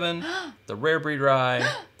Forgiven, the Rare Breed Rye,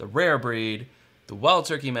 the Rare Breed, the Wild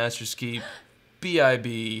Turkey Master's Keep,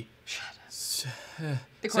 BIB. Shut up.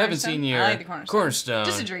 The 17-year I like the Cornerstone.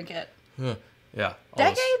 Just to drink it. Yeah.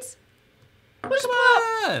 Decades? We'll just Come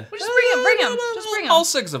on. bring them. Just bring them. All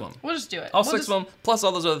 6 of them. We'll just do it. All 6 of them, plus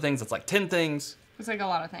all those other things. That's like 10 things. It's like a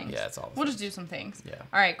lot of things. Yeah, it's all. We'll just do some things. Yeah.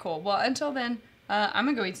 All right, cool. Well, until then, I'm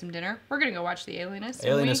going to go eat some dinner. We're going to go watch The Alienist.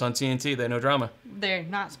 Alienist on TNT. They know drama. They're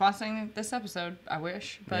not sponsoring this episode, I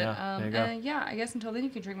wish. But there you go. yeah, I guess until then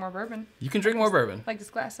you can drink more bourbon. You can drink more bourbon. Like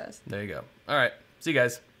this glass says. There you go. All right. See you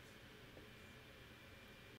guys.